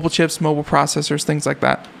 mobile processors, things like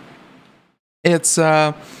that. It's,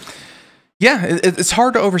 Yeah, it's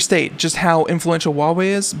hard to overstate just how influential Huawei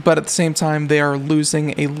is, but at the same time, they are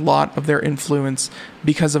losing a lot of their influence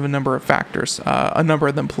because of a number of factors, a number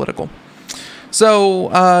of them political.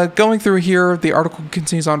 So going through here, the article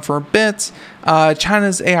continues on for a bit.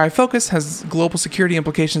 China's AI focus has global security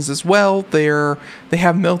implications as well. They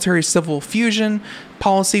have military-civil fusion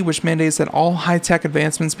policy, which mandates that all high-tech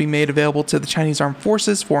advancements be made available to the Chinese armed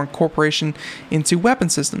forces for incorporation into weapon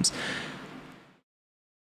systems.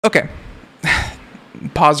 Okay.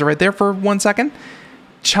 Pause right there for 1 second.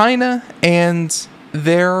 China and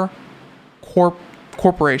their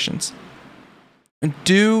corporations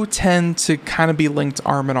do tend to kind of be linked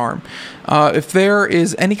arm in arm. If there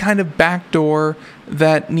is any kind of backdoor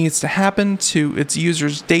that needs to happen to its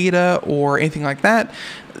users' data or anything like that,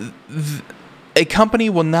 a company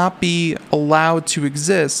will not be allowed to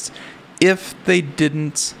exist if they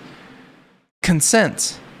didn't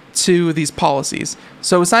consent to these policies.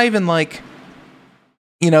 So it's not even like,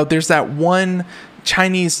 there's that one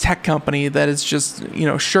Chinese tech company that is just,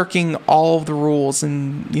 shirking all of the rules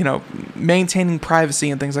and, maintaining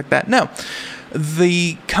privacy and things like that. No,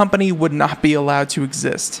 the company would not be allowed to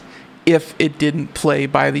exist if it didn't play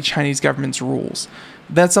by the Chinese government's rules.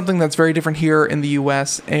 That's something that's very different here in the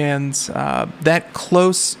US, and that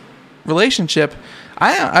close relationship,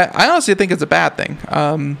 I honestly think it's a bad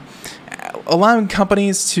thing. Allowing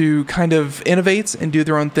companies to kind of innovate and do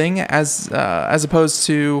their own thing as opposed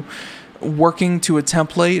to working to a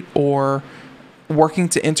template or working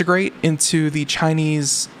to integrate into the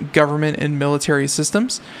Chinese government and military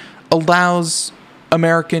systems allows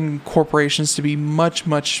American corporations to be much,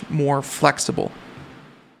 much more flexible.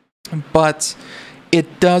 But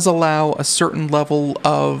it does allow a certain level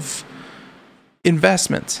of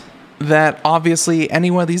investment that obviously any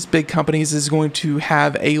one of these big companies is going to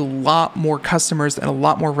have a lot more customers and a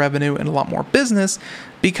lot more revenue and a lot more business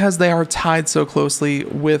because they are tied so closely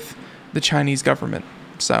with the Chinese government.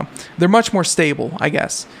 So they're much more stable, I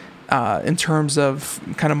guess, in terms of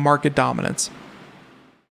kind of market dominance.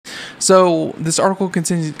 So this article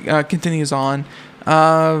continues on.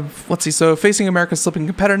 Let's see. So facing America's slipping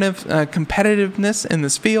competitiveness in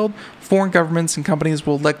this field, foreign governments and companies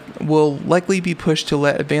will likely be pushed to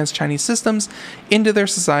let advanced Chinese systems into their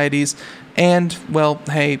societies. And, well,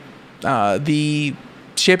 hey, the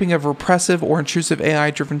shaping of repressive or intrusive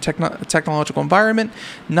AI-driven technological environment,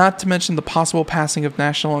 not to mention the possible passing of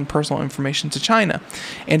national and personal information to China.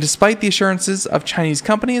 And despite the assurances of Chinese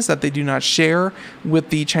companies that they do not share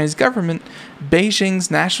with the Chinese government,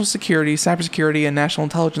 Beijing's national security, cybersecurity, and national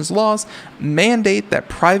intelligence laws mandate that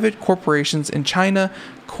private corporations in China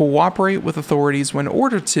cooperate with authorities when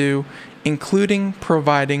ordered to, including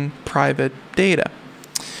providing private data.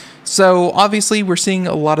 So obviously we're seeing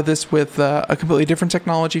a lot of this with a completely different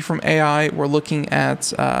technology from AI. We're looking at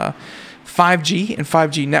 5G and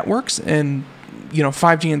 5G networks and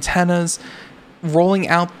 5G antennas rolling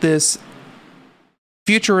out this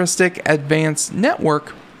futuristic advanced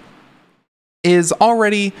network is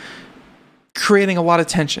already creating a lot of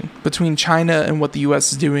tension between China and what the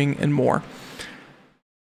US is doing and more.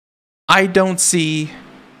 I don't see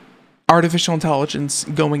artificial intelligence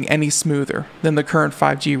going any smoother than the current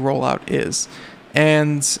 5G rollout is.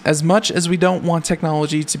 And as much as we don't want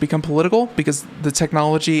technology to become political, because the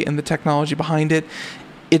technology and the technology behind it,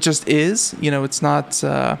 it just is. It's not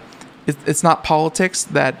politics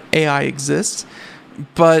that AI exists,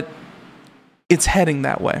 but it's heading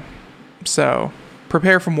that way. So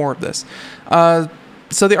prepare for more of this.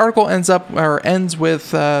 So the article ends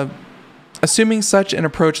with assuming such an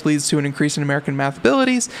approach leads to an increase in American math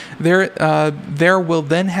abilities, there will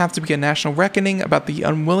then have to be a national reckoning about the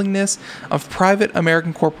unwillingness of private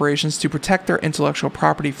American corporations to protect their intellectual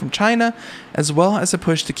property from China, as well as a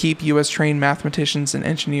push to keep U.S.-trained mathematicians and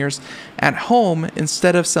engineers at home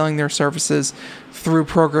instead of selling their services through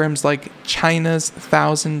programs like China's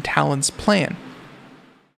 1,000 Talents Plan.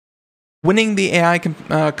 Winning the AI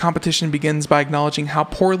competition begins by acknowledging how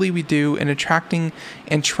poorly we do in attracting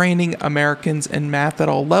and training Americans in math at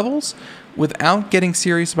all levels. Without getting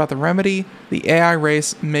serious about the remedy, the AI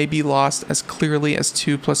race may be lost as clearly as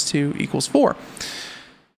 2 + 2 = 4.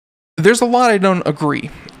 There's a lot I don't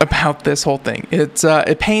agree about this whole thing.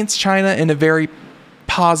 It paints China in a very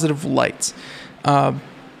positive light.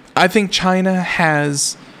 I think China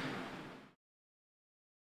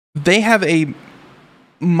they have a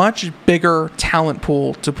much bigger talent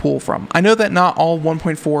pool to pull from. I know that not all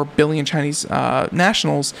 1.4 billion Chinese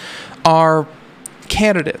nationals are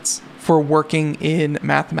candidates for working in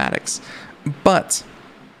mathematics, but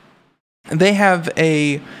they have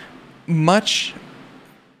a much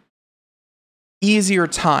easier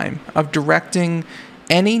time of directing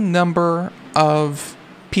any number of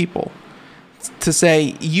people to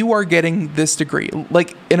say, you are getting this degree.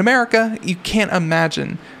 Like in America, you can't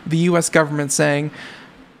imagine the US government saying,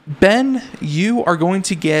 Ben, you are going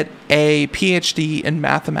to get a PhD in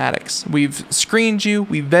mathematics. We've screened you,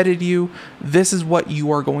 we've vetted you, this is what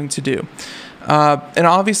you are going to do. And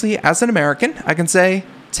obviously, as an American, I can say,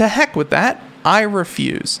 to heck with that, I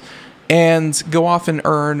refuse, and go off and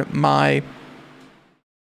earn my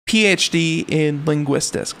PhD in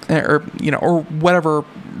linguistics, or whatever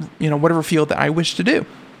field that I wish to do.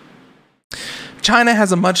 China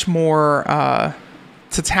has a much more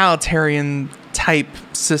totalitarian type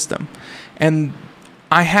system, and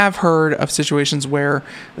I have heard of situations where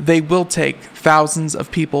they will take thousands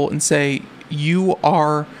of people and say, you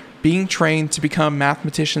are being trained to become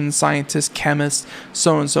mathematicians, scientists, chemists,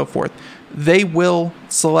 so on and so forth. They will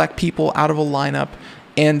select people out of a lineup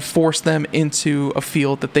and force them into a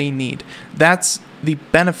field that they need. That's the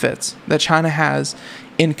benefits that China has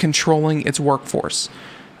in controlling its workforce.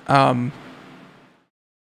 But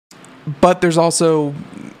there's also,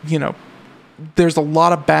 there's a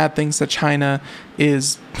lot of bad things that China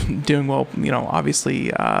is doing. Well,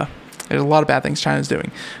 obviously, there's a lot of bad things China's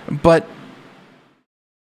doing. But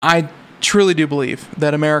I truly do believe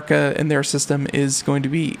that America and their system is going to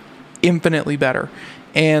be infinitely better.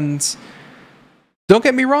 And don't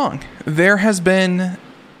get me wrong, there has been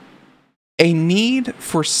a need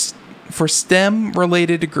for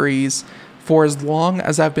STEM-related degrees for as long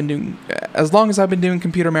as I've been doing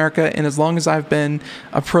Computer America, and as long as I've been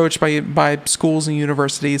approached by schools and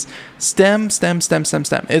universities. STEM.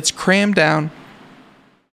 It's crammed down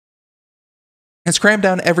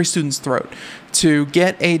every student's throat to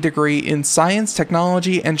get a degree in science,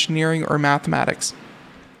 technology, engineering, or mathematics.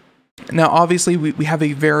 Now, obviously, we have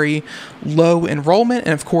a very low enrollment,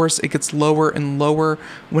 and of course, it gets lower and lower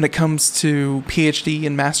when it comes to PhD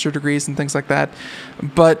and master degrees and things like that.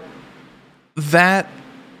 But that,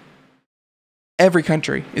 every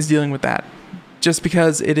country is dealing with that, just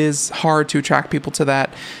because it is hard to attract people to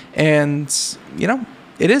that, and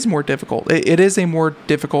it is more difficult. It is a more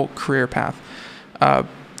difficult career path.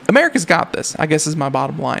 America's got this, I guess, is my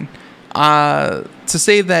bottom line. To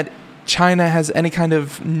say that China has any kind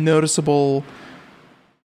of noticeable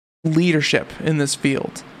leadership in this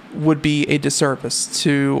field would be a disservice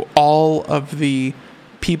to all of the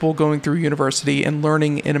people going through university and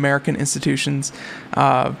learning in American institutions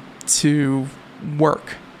to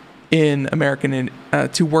work in American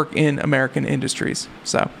industries.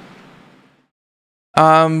 So,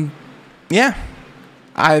 yeah.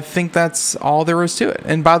 I think that's all there is to it.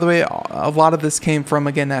 And by the way, a lot of this came from,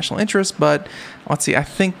 again, national interest, but let's see, I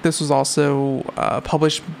think this was also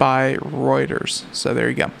published by Reuters. So there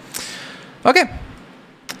you go. Okay,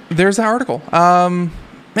 there's that article.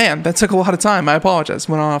 Man, that took a lot of time. I apologize.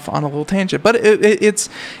 Went off on a little tangent, but it's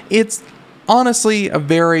honestly a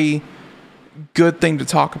very good thing to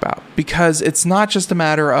talk about, because it's not just a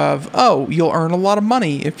matter of, oh, you'll earn a lot of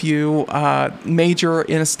money if you major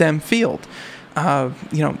in a STEM field.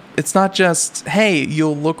 It's not just, hey,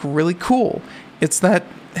 you'll look really cool. It's that,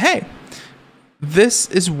 hey, this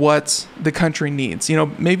is what the country needs.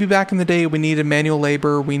 Maybe back in the day we needed manual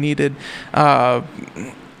labor, we needed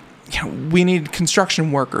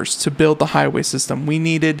construction workers to build the highway system. We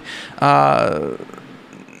needed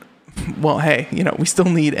we still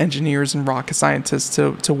need engineers and rocket scientists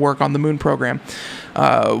to work on the moon program.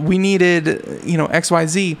 We needed,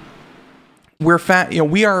 XYZ.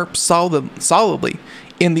 We are solidly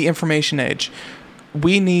in the information age.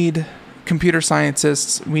 We need computer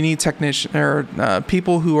scientists. We need technicians, or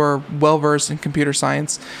people who are well versed in computer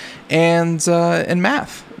science and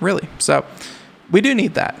math, really. So we do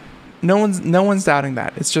need that. No one's doubting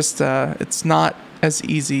that. It's just it's not as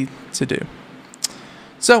easy to do.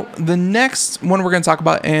 So the next one we're going to talk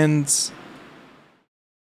about, and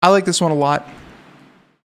I like this one a lot.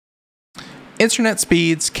 Internet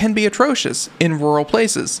speeds can be atrocious in rural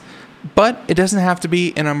places, but it doesn't have to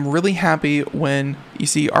be, and I'm really happy when you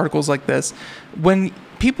see articles like this, when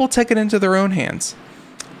people take it into their own hands.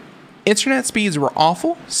 Internet speeds were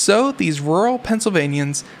awful, so these rural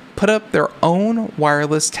Pennsylvanians put up their own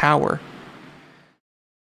wireless tower.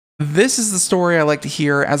 This is the story I like to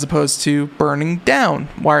hear, as opposed to burning down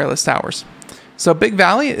wireless towers. So Big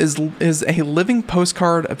Valley is a living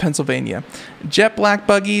postcard of Pennsylvania. Jet black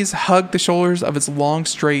buggies hug the shoulders of its long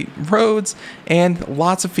straight roads, and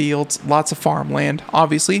lots of fields, lots of farmland,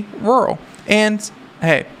 obviously rural. And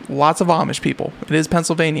hey, lots of Amish people. It is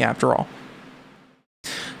Pennsylvania after all.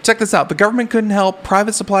 Check this out. The government couldn't help.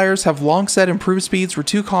 Private suppliers have long said improved speeds were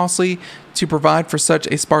too costly to provide for such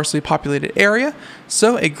a sparsely populated area.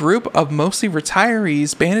 So a group of mostly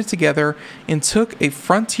retirees banded together and took a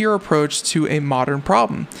frontier approach to a modern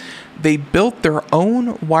problem. They built their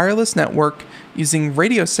own wireless network using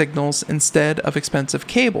radio signals instead of expensive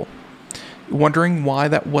cable. Wondering why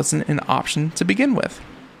that wasn't an option to begin with.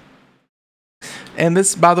 And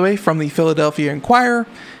this, by the way, from the Philadelphia Inquirer,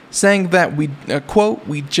 saying that we, quote,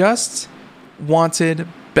 we just wanted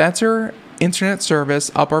better internet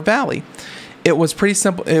service up our valley. It was pretty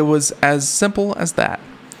simple. It was as simple as that.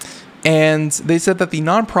 And they said that the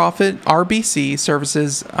nonprofit RBC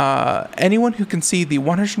services anyone who can see the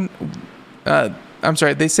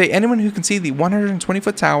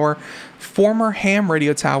 120-foot tower, former ham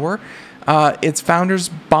radio tower. Its founders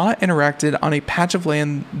bought and erected on a patch of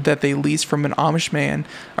land that they leased from an Amish man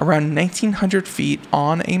around 1,900 feet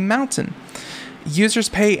on a mountain. Users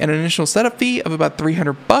pay an initial setup fee of about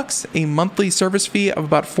 $300, a monthly service fee of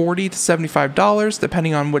about $40 to $75,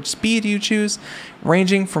 depending on which speed you choose,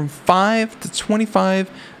 ranging from 5 to 25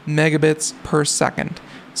 megabits per second.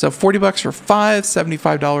 So $40 for 5,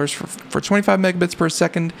 $75 for 25 megabits per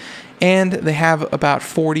second, and they have about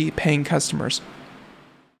 40 paying customers.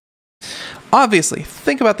 Obviously,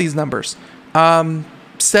 think about these numbers.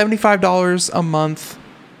 $75 a month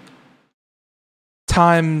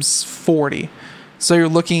times 40. So you're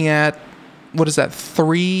looking at, what is that,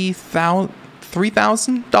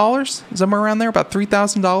 $3,000? Somewhere around there, about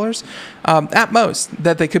 $3,000 at most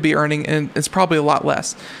that they could be earning, and it's probably a lot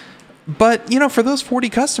less. But, you know, for those 40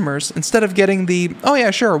 customers, instead of getting the, oh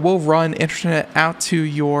yeah, sure, we'll run internet out to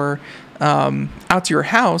your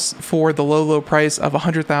house for the low price of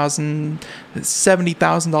 $100,000,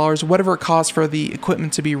 $70,000, whatever it costs for the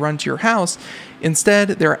equipment to be run to your house. Instead,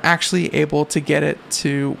 they're actually able to get it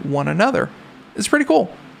to one another. It's pretty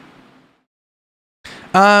cool.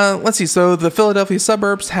 Let's see. So the Philadelphia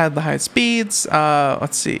suburbs had the highest speeds.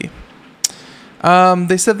 Let's see.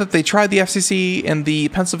 They said that they tried the FCC and the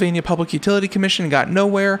Pennsylvania Public Utility Commission and got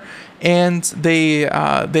nowhere, and they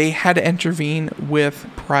had to intervene with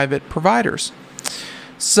private providers.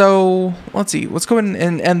 So let's see. Let's go ahead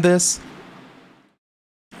and end this,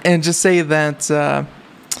 and just say that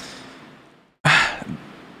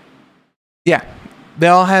yeah, they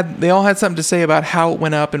all had something to say about how it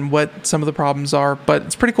went up and what some of the problems are. But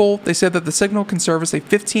it's pretty cool. They said that the signal can service a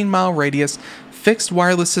 15-mile radius. Fixed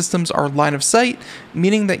wireless systems are line of sight,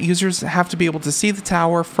 meaning that users have to be able to see the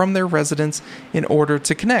tower from their residence in order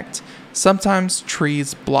to connect. Sometimes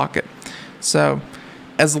trees block it. So,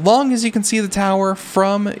 as long as you can see the tower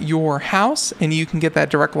from your house and you can get that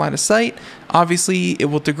direct line of sight, obviously it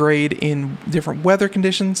will degrade in different weather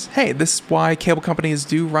conditions. Hey, this is why cable companies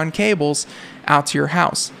do run cables out to your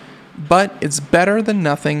house. But it's better than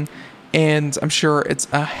nothing, and I'm sure it's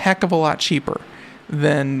a heck of a lot cheaper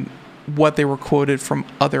than what they were quoted from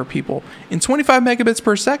other people. In 25 megabits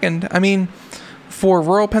per second, I mean, for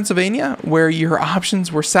rural Pennsylvania, where your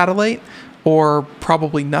options were satellite or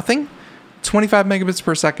probably nothing, 25 megabits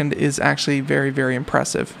per second is actually very, very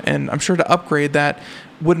impressive. And I'm sure to upgrade that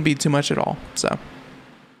wouldn't be too much at all. So,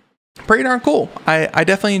 pretty darn cool. I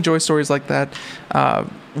definitely enjoy stories like that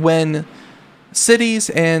when cities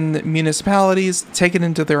and municipalities take it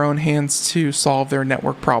into their own hands to solve their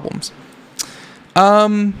network problems.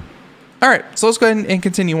 All right, so let's go ahead and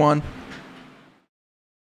continue on.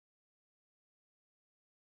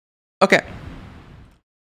 Okay.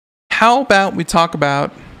 How about we talk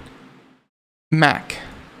about Mac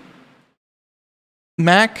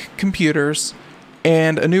computers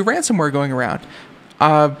and a new ransomware going around.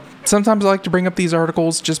 Sometimes I like to bring up these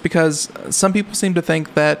articles just because some people seem to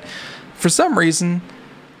think that for some reason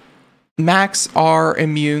Macs are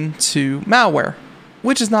immune to malware,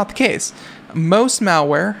 which is not the case. Most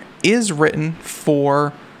malware is written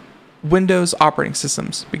for Windows operating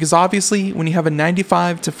systems, because obviously when you have a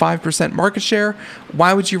 95 to 5% market share,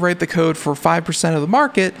 why would you write the code for 5% of the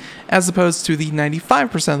market as opposed to the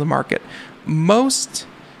 95% of the market? Most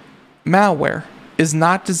malware is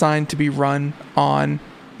not designed to be run on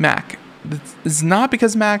Mac. It's not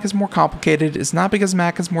because Mac is more complicated, it's not because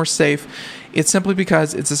Mac is more safe, it's simply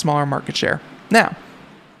because it's a smaller market share. Now,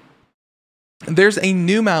 there's a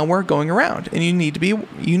new malware going around, and you need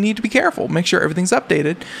to be careful. Make sure everything's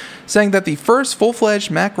updated, saying that the first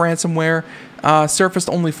full-fledged Mac ransomware surfaced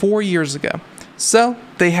only 4 years ago. So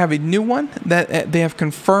they have a new one that they have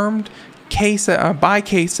confirmed by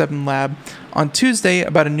K7 Lab on Tuesday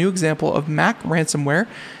about a new example of Mac ransomware,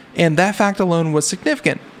 and that fact alone was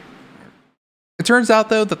significant. It turns out,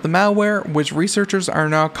 though, that the malware, which researchers are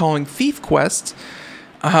now calling Thief Quest,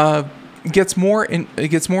 it gets more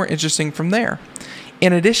interesting from there.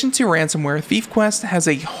 In addition to ransomware, ThiefQuest has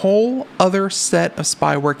a whole other set of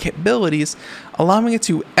spyware capabilities, allowing it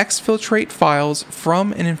to exfiltrate files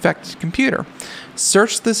from an infected computer,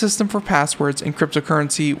 search the system for passwords and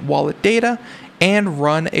cryptocurrency wallet data, and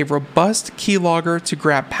run a robust keylogger to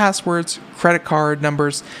grab passwords, credit card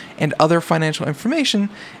numbers, and other financial information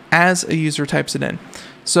as a user types it in.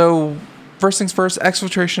 So first things first,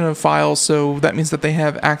 exfiltration of files. So that means that they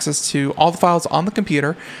have access to all the files on the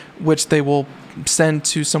computer, which they will send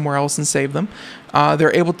to somewhere else and save them.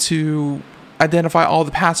 They're able to identify all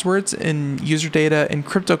the passwords and user data in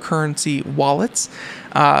cryptocurrency wallets.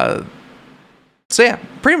 So yeah,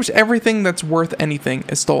 pretty much everything that's worth anything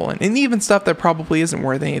is stolen. And even stuff that probably isn't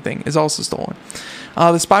worth anything is also stolen.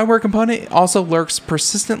 The spyware component also lurks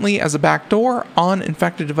persistently as a backdoor on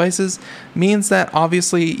infected devices, means that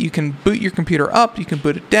obviously you can boot your computer up, you can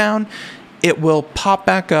boot it down, it will pop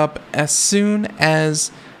back up as soon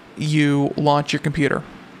as you launch your computer.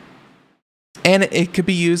 And it could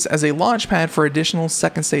be used as a launchpad for additional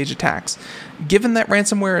second stage attacks. Given that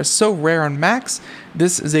ransomware is so rare on Macs,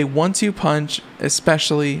 this is a 1-2 punch,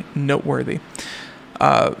 especially noteworthy.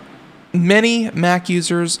 Many Mac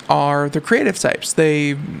users are the creative types.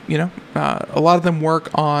 They, a lot of them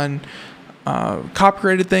work on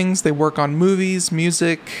copyrighted things. They work on movies,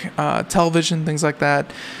 music, television, things like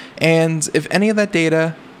that. And if any of that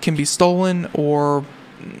data can be stolen or,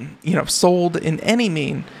 sold in any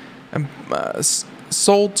mean,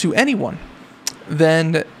 sold to anyone,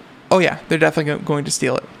 then, oh yeah, they're definitely going to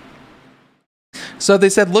steal it. So they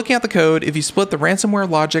said, looking at the code, if you split the ransomware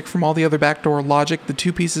logic from all the other backdoor logic, the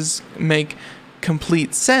two pieces make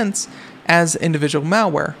complete sense as individual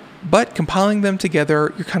malware. But compiling them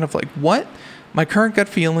together, you're kind of like, what? My current gut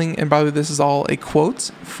feeling, and by the way, this is all a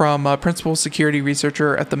quote from a principal security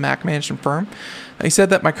researcher at the Mac management firm. He said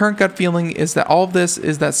that my current gut feeling is that all of this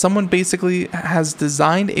is that someone basically has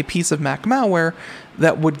designed a piece of Mac malware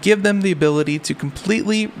that would give them the ability to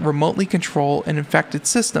completely remotely control an infected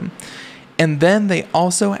system. And then they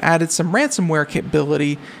also added some ransomware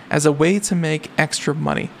capability as a way to make extra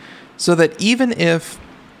money. So that even if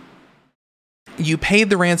you paid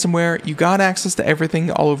the ransomware, you got access to everything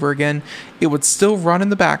all over again, it would still run in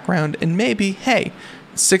the background, and maybe, hey,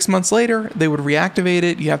 6 months later, they would reactivate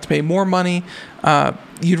it, you have to pay more money.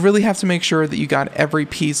 You'd really have to make sure that you got every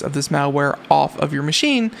piece of this malware off of your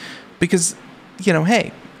machine because,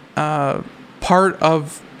 hey, part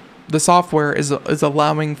of the software is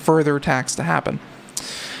allowing further attacks to happen.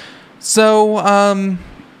 So,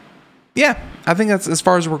 yeah, I think that's as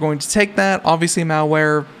far as we're going to take that. Obviously,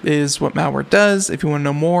 malware is what malware does. If you want to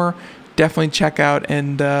know more, definitely check out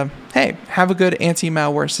and, hey, have a good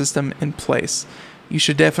anti-malware system in place. You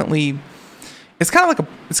should definitely. It's kind of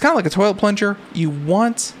like a toilet plunger. You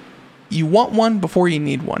want one before you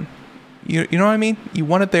need one. You know what I mean? You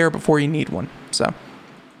want it there before you need one. So,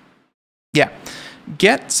 yeah,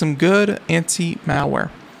 get some good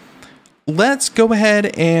anti-malware. Let's go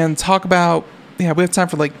ahead and talk about. Yeah, we have time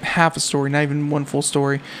for like half a story, not even one full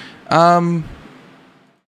story. A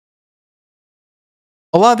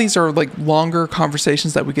lot of these are like longer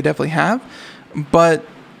conversations that we could definitely have, but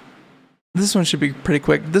this one should be pretty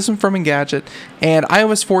quick. This one from Engadget, and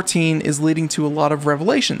iOS 14 is leading to a lot of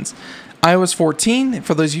revelations. iOS 14,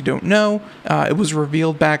 for those you don't know, it was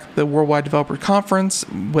revealed back at the Worldwide Developer Conference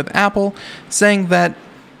with Apple, saying that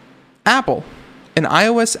Apple and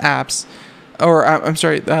iOS apps, or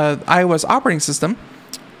iOS operating system,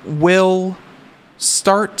 will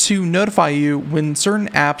start to notify you when certain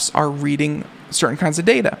apps are reading certain kinds of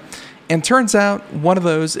data. And turns out one of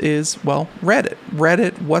those is, well, Reddit,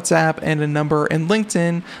 WhatsApp, and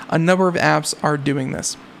LinkedIn. A number of apps are doing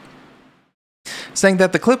this, saying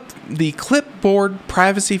that the clipboard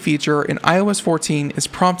privacy feature in iOS 14 is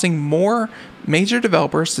prompting more major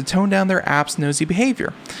developers to tone down their app's nosy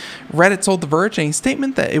behavior. Reddit told The Verge in a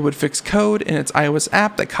statement that it would fix code in its iOS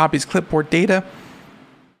app that copies clipboard data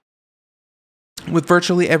with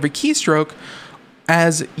virtually every keystroke.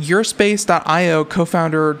 As Yourspace.io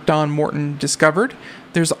co-founder Don Morton discovered,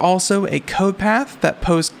 there's also a code path that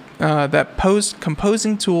post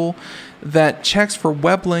composing tool that checks for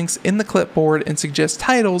web links in the clipboard and suggests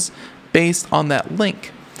titles based on that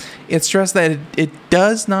link. It stressed that it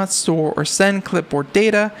does not store or send clipboard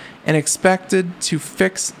data and expected the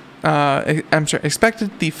fix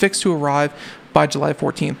to arrive by July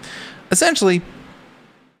 14th. Essentially,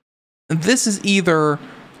 this is either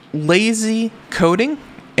lazy coding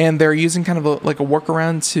and they're using kind of a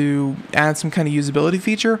workaround to add some kind of usability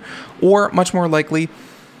feature, or much more likely,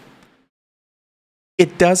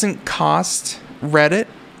 it doesn't cost Reddit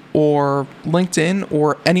or LinkedIn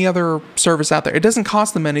or any other service out there. It doesn't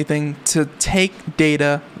cost them anything to take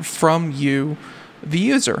data from you, the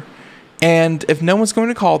user. And if no one's going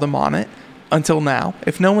to call them on it until now,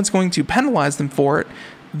 if no one's going to penalize them for it,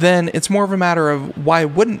 then it's more of a matter of why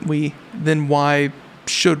wouldn't we than why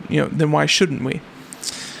shouldn't we?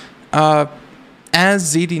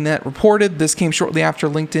 As ZDNet reported, this came shortly after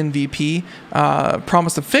LinkedIn VP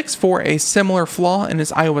promised a fix for a similar flaw in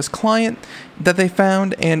his iOS client that they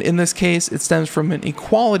found, and in this case, it stems from an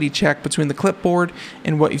equality check between the clipboard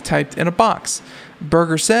and what you've typed in a box.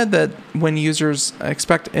 Berger said that when users said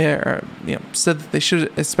that they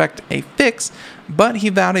should expect a fix, but he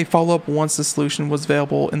vowed a follow-up once the solution was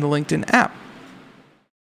available in the LinkedIn app.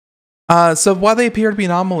 So while they appear to be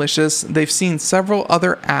non-malicious, they've seen several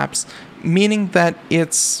other apps, meaning that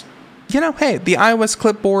it's, hey, the iOS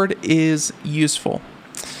clipboard is useful.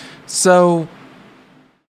 So,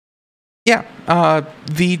 yeah,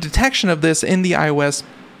 the detection of this in the iOS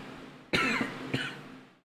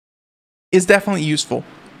is definitely useful.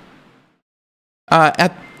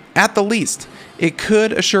 At the least, it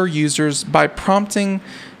could assure users by prompting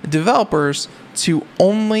developers to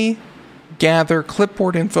only gather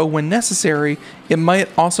clipboard info when necessary. It might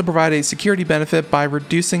also provide a security benefit by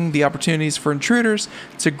reducing the opportunities for intruders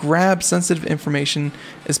to grab sensitive information,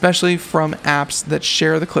 especially from apps that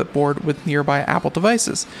share the clipboard with nearby Apple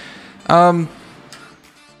devices.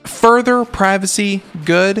 Further privacy,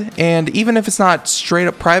 good, and even if it's not straight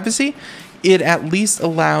up privacy, it at least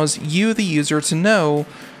allows you, the user, to know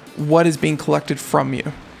what is being collected from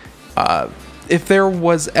you. If there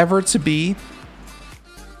was ever to be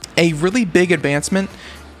a really big advancement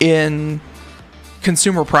in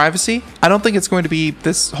consumer privacy, I don't think it's going to be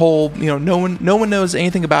this whole, no one knows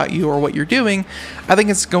anything about you or what you're doing. I think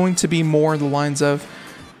it's going to be more the lines of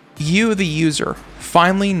you, the user,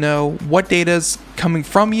 finally know what data is coming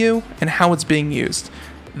from you and how it's being used.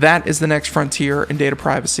 That is the next frontier in data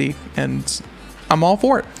privacy, and I'm all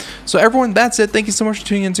for it. So everyone, that's it. Thank you so much for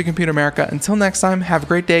tuning in to Computer America. Until next time, have a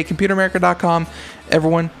great day. ComputerAmerica.com.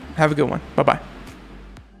 Everyone, have a good one. Bye-bye.